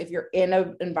environment, if you're in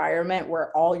an environment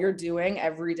where all you're doing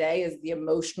every day is the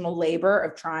emotional labor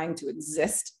of trying to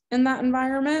exist in that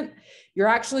environment, you're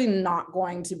actually not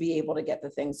going to be able to get the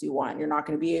things you want. You're not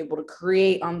going to be able to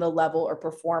create on the level or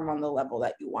perform on the level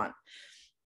that you want.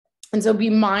 And so be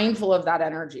mindful of that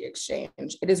energy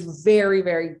exchange. It is very,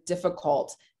 very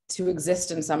difficult to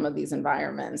exist in some of these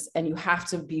environments. And you have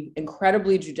to be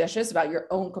incredibly judicious about your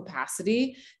own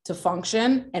capacity to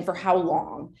function and for how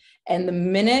long. And the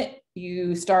minute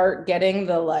you start getting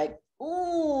the like,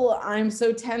 oh, I'm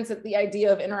so tense at the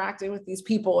idea of interacting with these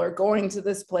people or going to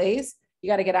this place, you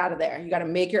got to get out of there. You got to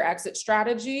make your exit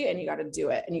strategy and you got to do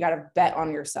it. And you got to bet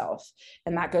on yourself.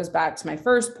 And that goes back to my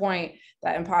first point,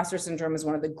 that imposter syndrome is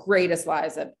one of the greatest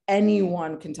lies that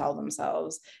anyone can tell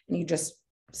themselves. And you just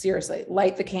seriously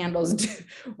light the candles, do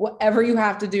whatever you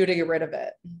have to do to get rid of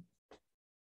it.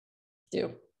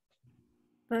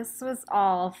 This was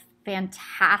all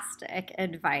fantastic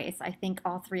advice. I think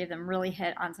all three of them really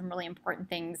hit on some really important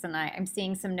things, and I'm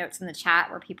seeing some notes in the chat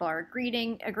where people are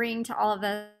agreeing to all of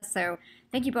this. So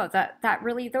thank you both. That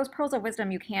really, those pearls of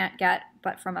wisdom you can't get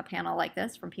but from a panel like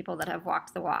this, from people that have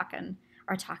walked the walk and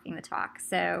are talking the talk.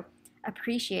 So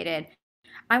appreciated.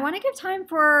 I want to give time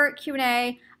for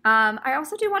Q&A. I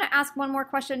also do want to ask one more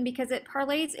question because it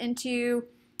parlays into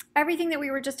everything that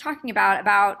we were just talking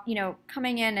about, you know,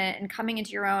 coming in and coming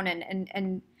into your own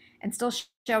and still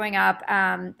showing up,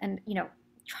 and, you know,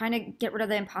 trying to get rid of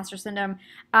the imposter syndrome.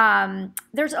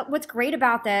 What's great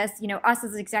about this, you know, us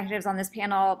as executives on this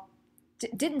panel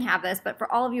didn't have this, but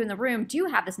for all of you in the room do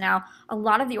have this now. A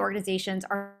lot of the organizations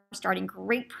are starting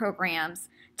great programs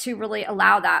to really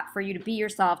allow that for you to be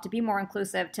yourself, to be more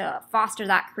inclusive, to foster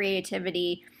that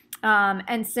creativity.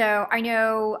 And so I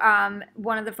know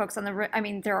one of the folks on the, I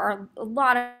mean, there are a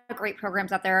lot of great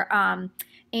programs out there.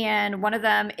 And one of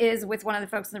them is with one of the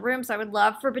folks in the room. So I would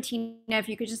love for Bettina, if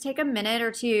you could just take a minute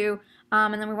or two,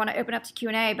 and then we want to open up to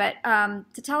Q&A, but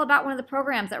to tell about one of the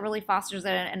programs that really fosters it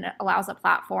and allows a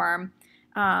platform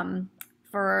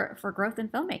for growth in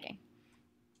filmmaking.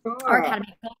 Sure. Our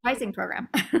Academy Gold Rising program.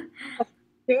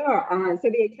 Sure. So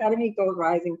the Academy Gold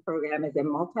Rising program is a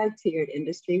multi-tiered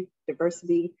industry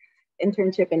diversity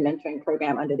internship and mentoring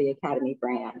program under the Academy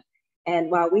brand.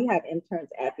 And while we have interns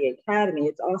at the Academy,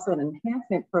 it's also an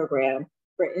enhancement program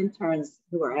for interns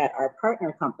who are at our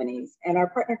partner companies. And our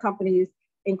partner companies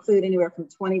include anywhere from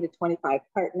 20 to 25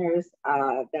 partners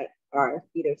that are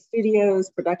either studios,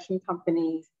 production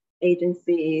companies,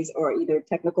 agencies, or either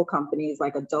technical companies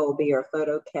like Adobe or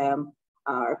Photochem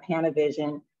or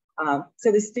Panavision.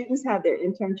 So the students have their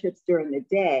internships during the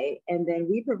day, and then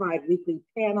we provide weekly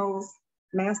panels,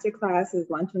 master classes,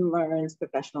 lunch and learns,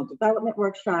 professional development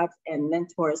workshops, and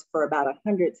mentors for about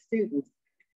 100 students.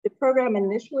 The program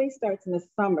initially starts in the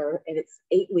summer, and it's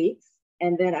 8 weeks.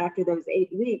 And then after those 8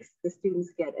 weeks, the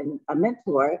students get a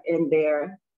mentor in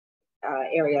their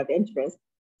area of interest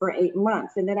for 8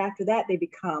 months. And then after that, they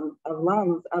become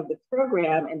alums of the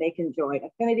program, and they can join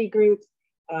affinity groups.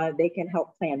 They can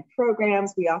help plan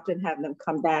programs. We often have them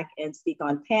come back and speak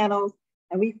on panels.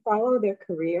 And we follow their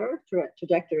career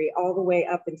trajectory all the way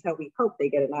up until we hope they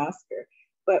get an Oscar.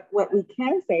 But what we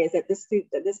can say is that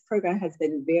this program has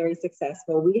been very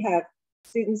successful. We have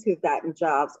students who've gotten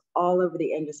jobs all over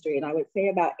the industry. And I would say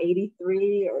about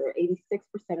 83 or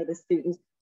 86% of the students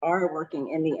are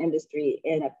working in the industry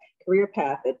in a career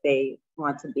path that they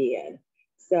want to be in.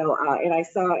 So, and I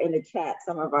saw in the chat,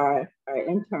 some of our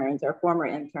interns, our former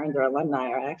interns or alumni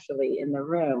are actually in the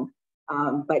room.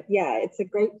 But yeah, it's a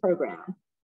great program.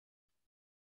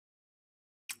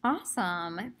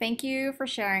 Awesome. Thank you for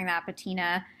sharing that,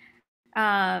 Bettina.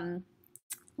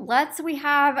 We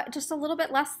have just a little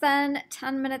bit less than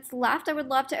 10 minutes left. I would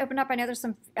love to open up. I know there's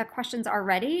some questions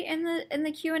already in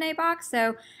the Q&A box.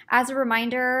 So as a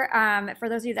reminder, for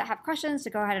those of you that have questions, to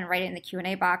go ahead and write it in the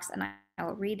Q&A box, and I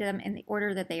will read them in the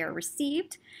order that they are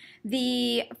received.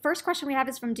 The first question we have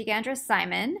is from Deandra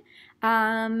Simon.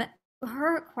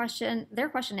 Their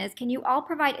question is, can you all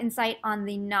provide insight on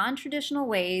the non-traditional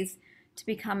ways to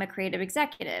become a creative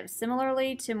executive,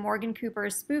 similarly to Morgan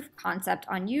Cooper's spoof concept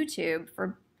on YouTube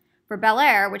for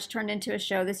Bel-Air, which turned into a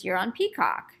show this year on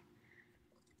Peacock?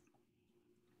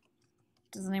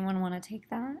 Does anyone want to take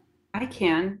that? I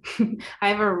can. I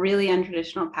have a really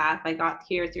untraditional path. I got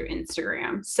here through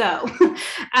Instagram. So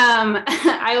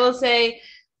I will say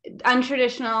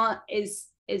untraditional is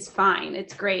fine.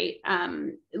 It's great.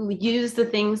 Use the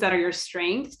things that are your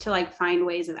strength to like find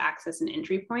ways of access and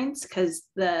entry points, because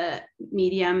the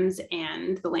mediums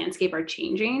and the landscape are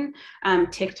changing.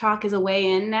 TikTok is a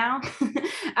way in now.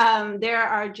 There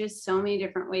are just so many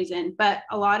different ways in, but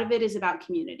a lot of it is about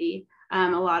community. A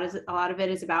lot of it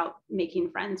is about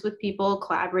making friends with people,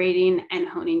 collaborating, and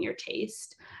honing your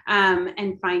taste,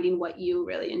 and finding what you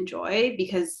really enjoy.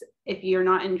 Because if you're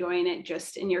not enjoying it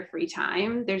just in your free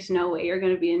time, there's no way you're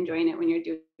going to be enjoying it when you're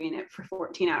doing it for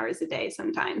 14 hours a day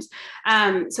sometimes.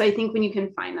 So I think when you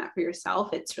can find that for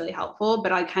yourself, it's really helpful.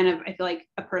 But I feel like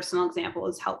a personal example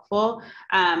is helpful.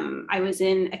 I was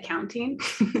in accounting,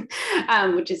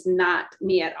 which is not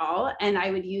me at all. And I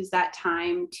would use that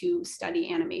time to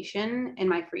study animation in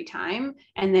my free time,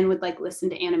 and then would like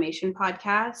listen to animation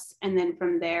podcasts. And then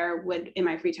from there would, in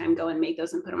my free time, go and make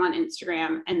those and put them on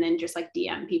Instagram, and then just like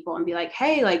DM people and be like,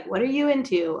 hey, like, what are you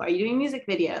into? Are you doing music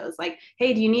videos? Like,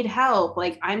 hey, do you need help?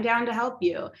 Like, I'm down to help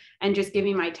you. And just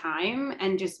giving my time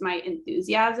and just my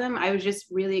enthusiasm. I was just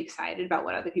really excited about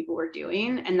what other people were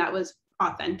doing. And that was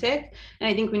authentic. And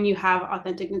I think when you have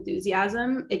authentic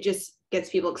enthusiasm, it just gets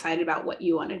people excited about what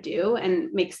you want to do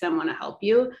and makes them want to help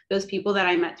you. Those people that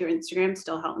I met through Instagram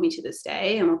still help me to this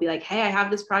day, and will be like, hey, I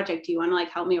have this project. Do you want to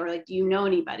like help me? Or like, do you know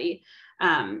anybody?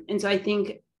 And so I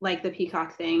think like the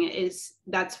Peacock thing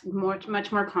that's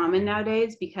much more common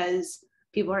nowadays, because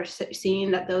people are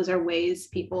seeing that those are ways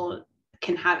people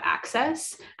can have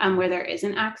access where there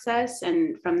isn't access.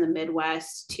 And from the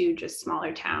Midwest to just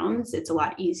smaller towns, it's a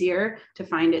lot easier to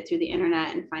find it through the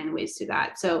internet and find ways to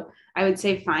that. So I would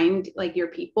say find like your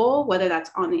people, whether that's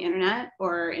on the internet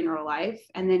or in real life,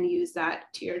 and then use that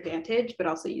to your advantage, but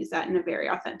also use that in a very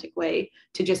authentic way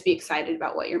to just be excited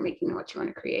about what you're making and what you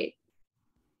want to create.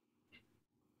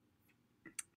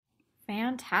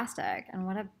 Fantastic. And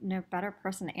what a no better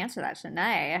person to answer that,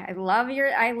 Shanae. I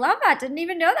love that. Didn't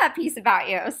even know that piece about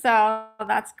you. So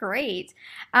that's great.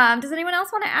 Does anyone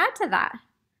else want to add to that?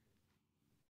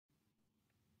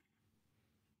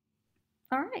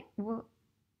 All right, we'll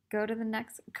go to the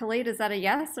next. Khalid, is that a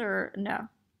yes or no?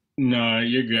 No,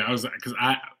 you're good. Because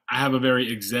I have a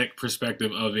very exec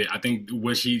perspective of it. I think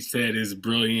what she said is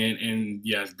brilliant, and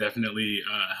yes, definitely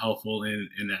helpful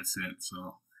in that sense.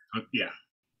 So yeah.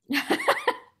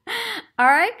 All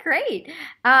right, great.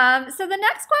 So the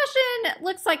next question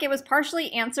looks like it was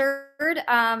partially answered,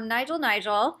 Nigel.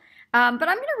 But I'm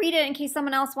going to read it in case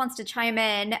someone else wants to chime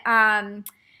in.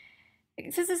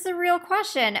 this is a real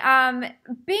question.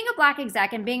 Being a Black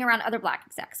exec and being around other Black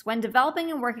execs, when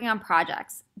developing and working on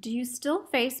projects, do you still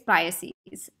face biases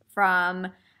from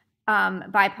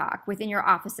BIPOC within your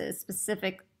offices,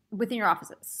 specifically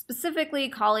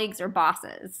colleagues or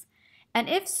bosses? And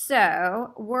if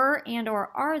so, were and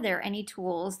or are there any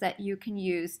tools that you can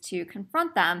use to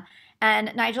confront them?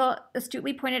 And Nigel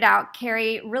astutely pointed out,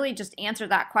 Carrie really just answered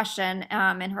that question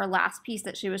in her last piece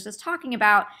that she was just talking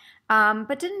about,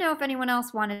 but didn't know if anyone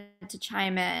else wanted to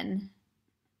chime in.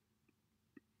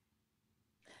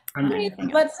 I mean,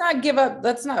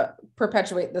 let's not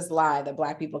perpetuate this lie that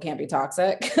Black people can't be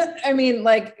toxic. I mean,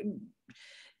 like,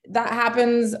 that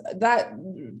happens, that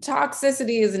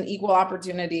toxicity is an equal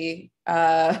opportunity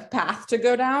path to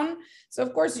go down. So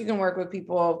of course you can work with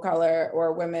people of color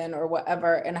or women or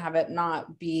whatever and have it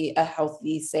not be a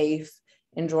healthy, safe,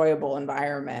 enjoyable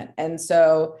environment. And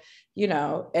so, you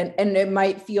know, and it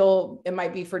might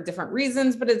be for different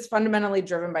reasons, but it's fundamentally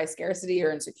driven by scarcity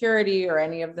or insecurity or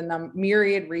any of the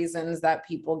myriad reasons that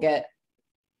people get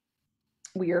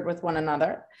weird with one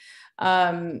another.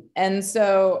 And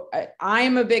so I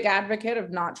am a big advocate of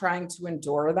not trying to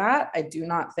endure that. I do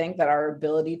not think that our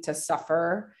ability to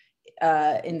suffer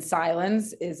in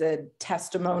silence is a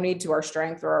testimony to our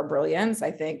strength or our brilliance.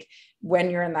 I think when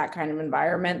you're in that kind of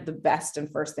environment, the best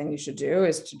and first thing you should do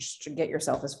is to just get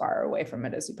yourself as far away from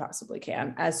it as you possibly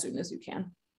can, as soon as you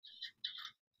can.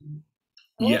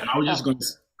 Yeah, I was just going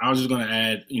to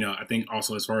add, you know, I think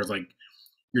also as far as like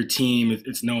your team,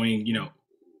 it's knowing, you know,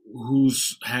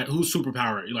 who's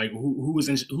superpower, like who's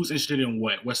interested in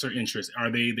what's their interest. Are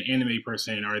they the anime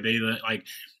person? Are they the, like,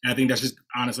 and I think that's just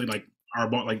honestly like our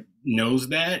boss like knows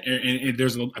that, and and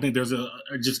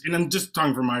I'm just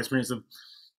talking from my experience of,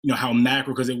 you know, how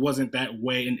macro, because it wasn't that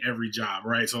way in every job,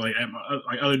 right? So like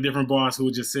other different boss who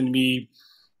would just send me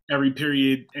every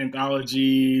period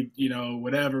anthology, you know,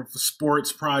 whatever,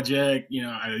 sports project. You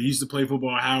know, I used to play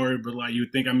football at Howard, but like you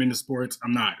would think I'm into sports,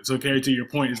 I'm not. So Carrie, to your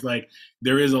point, it's like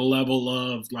there is a level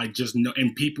of like just no,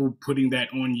 and people putting that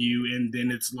on you, and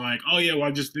then it's like, oh yeah, well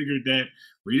I just figured that.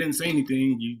 Well, you didn't say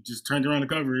anything. You just turned around the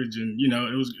coverage, and you know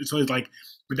it's always like,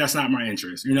 but that's not my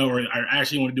interest, you know. Or I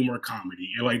actually want to do more comedy.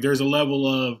 And like there's a level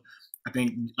of, I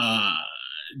think,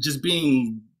 just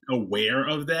being aware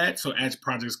of that. So as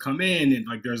projects come in, and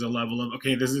like there's a level of,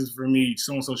 okay, this is for me,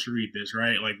 so and so should read this,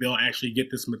 right? Like they'll actually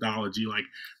get this mythology. Like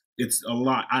it's a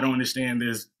lot. I don't understand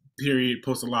this period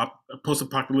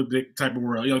post-apocalyptic type of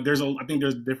world. You know, I think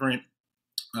there's different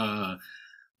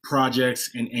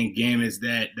projects and gamuts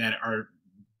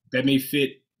that may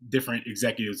fit different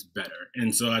executives better.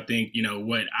 And so I think, you know,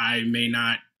 what I may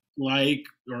not like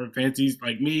or fancies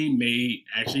like me may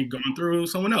actually gone through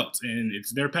someone else, and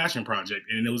it's their passion project,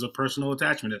 and it was a personal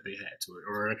attachment that they had to it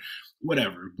or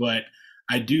whatever. But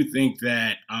I do think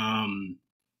that,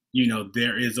 you know,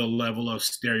 there is a level of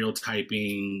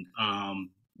stereotyping,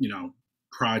 you know,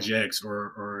 projects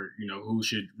or, you know, who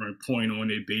should point on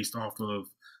it based off of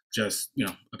just, you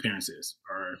know, appearances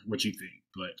or what you think.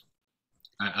 But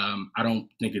I don't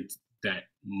think it's that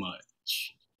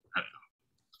much. I don't know.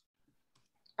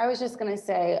 I was just going to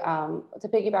say, to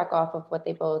piggyback off of what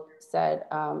they both said,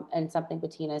 and something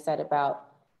Bettina said about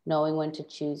knowing when to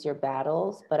choose your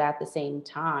battles, but at the same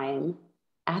time,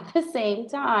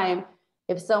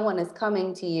 if someone is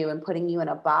coming to you and putting you in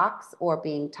a box or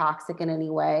being toxic in any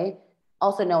way,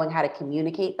 also knowing how to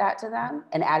communicate that to them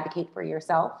and advocate for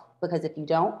yourself, because if you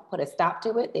don't put a stop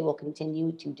to it, they will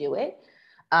continue to do it.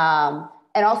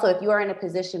 And also, if you are in a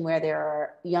position where there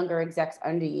are younger execs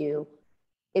under you,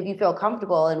 if you feel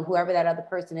comfortable, and whoever that other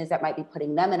person is that might be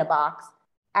putting them in a box,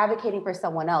 advocating for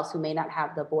someone else who may not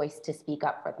have the voice to speak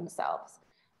up for themselves.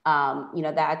 You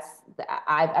know,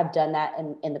 I've done that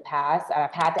in the past.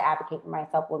 I've had to advocate for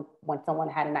myself when someone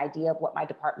had an idea of what my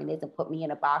department is and put me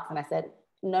in a box, and I said,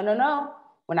 no,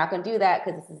 we're not going to do that,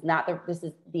 because this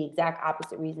is the exact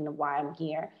opposite reason of why I'm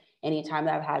here. Anytime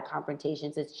that I've had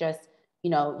confrontations, it's just, you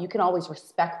know, you can always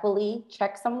respectfully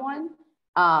check someone.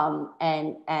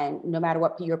 And no matter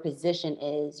what your position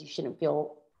is, you shouldn't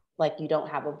feel like you don't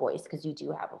have a voice, because you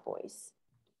do have a voice.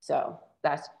 So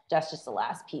that's just the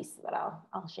last piece that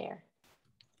I'll share.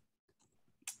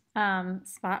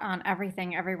 Spot on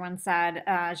everything everyone said.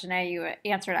 Janae, you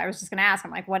answered. I was just going to ask, I'm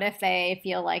like, what if they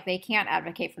feel like they can't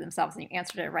advocate for themselves? And you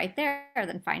answered it right there.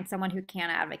 Then find someone who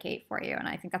can advocate for you. And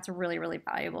I think that's a really, really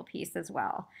valuable piece as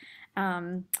well.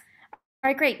 All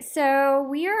right, great. So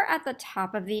we are at the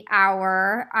top of the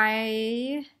hour.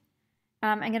 I'm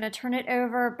going to turn it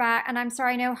over back. And I'm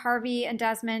sorry, I know Harvey and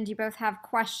Desmond, you both have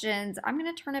questions. I'm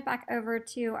going to turn it back over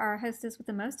to our hostess with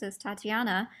the mostest,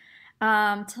 Tatiana,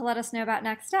 to let us know about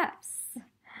next steps.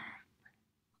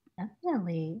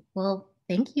 Definitely. Well,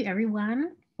 thank you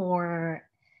everyone for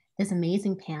this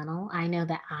amazing panel. I know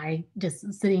that I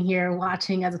just sitting here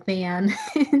watching as a fan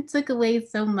took away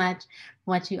so much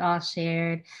from what you all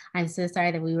shared. I'm so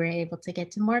sorry that we were able to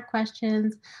get to more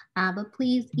questions, but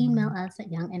please email us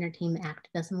at Young Entertainment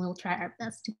Activists and we'll try our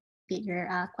best to get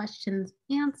your questions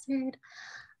answered.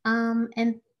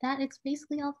 And that is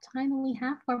basically all the time that we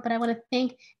have for, but I want to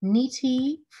thank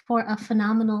Niti for a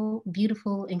phenomenal,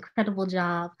 beautiful, incredible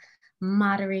job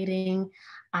moderating.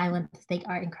 I want to thank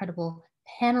our incredible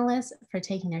panelists for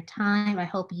taking their time. I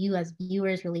hope you as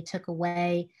viewers really took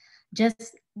away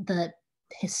just the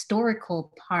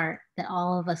historical part that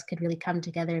all of us could really come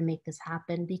together and make this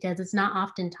happen, because it's not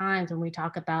oftentimes when we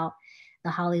talk about the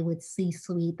Hollywood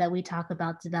C-suite that we talk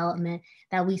about development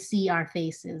that we see our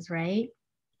faces, right?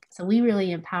 So we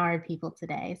really empowered people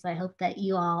today. So I hope that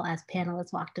you all as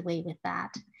panelists walked away with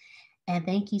that. And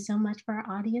thank you so much for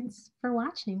our audience for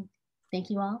watching. Thank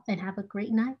you all and have a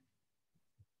great night.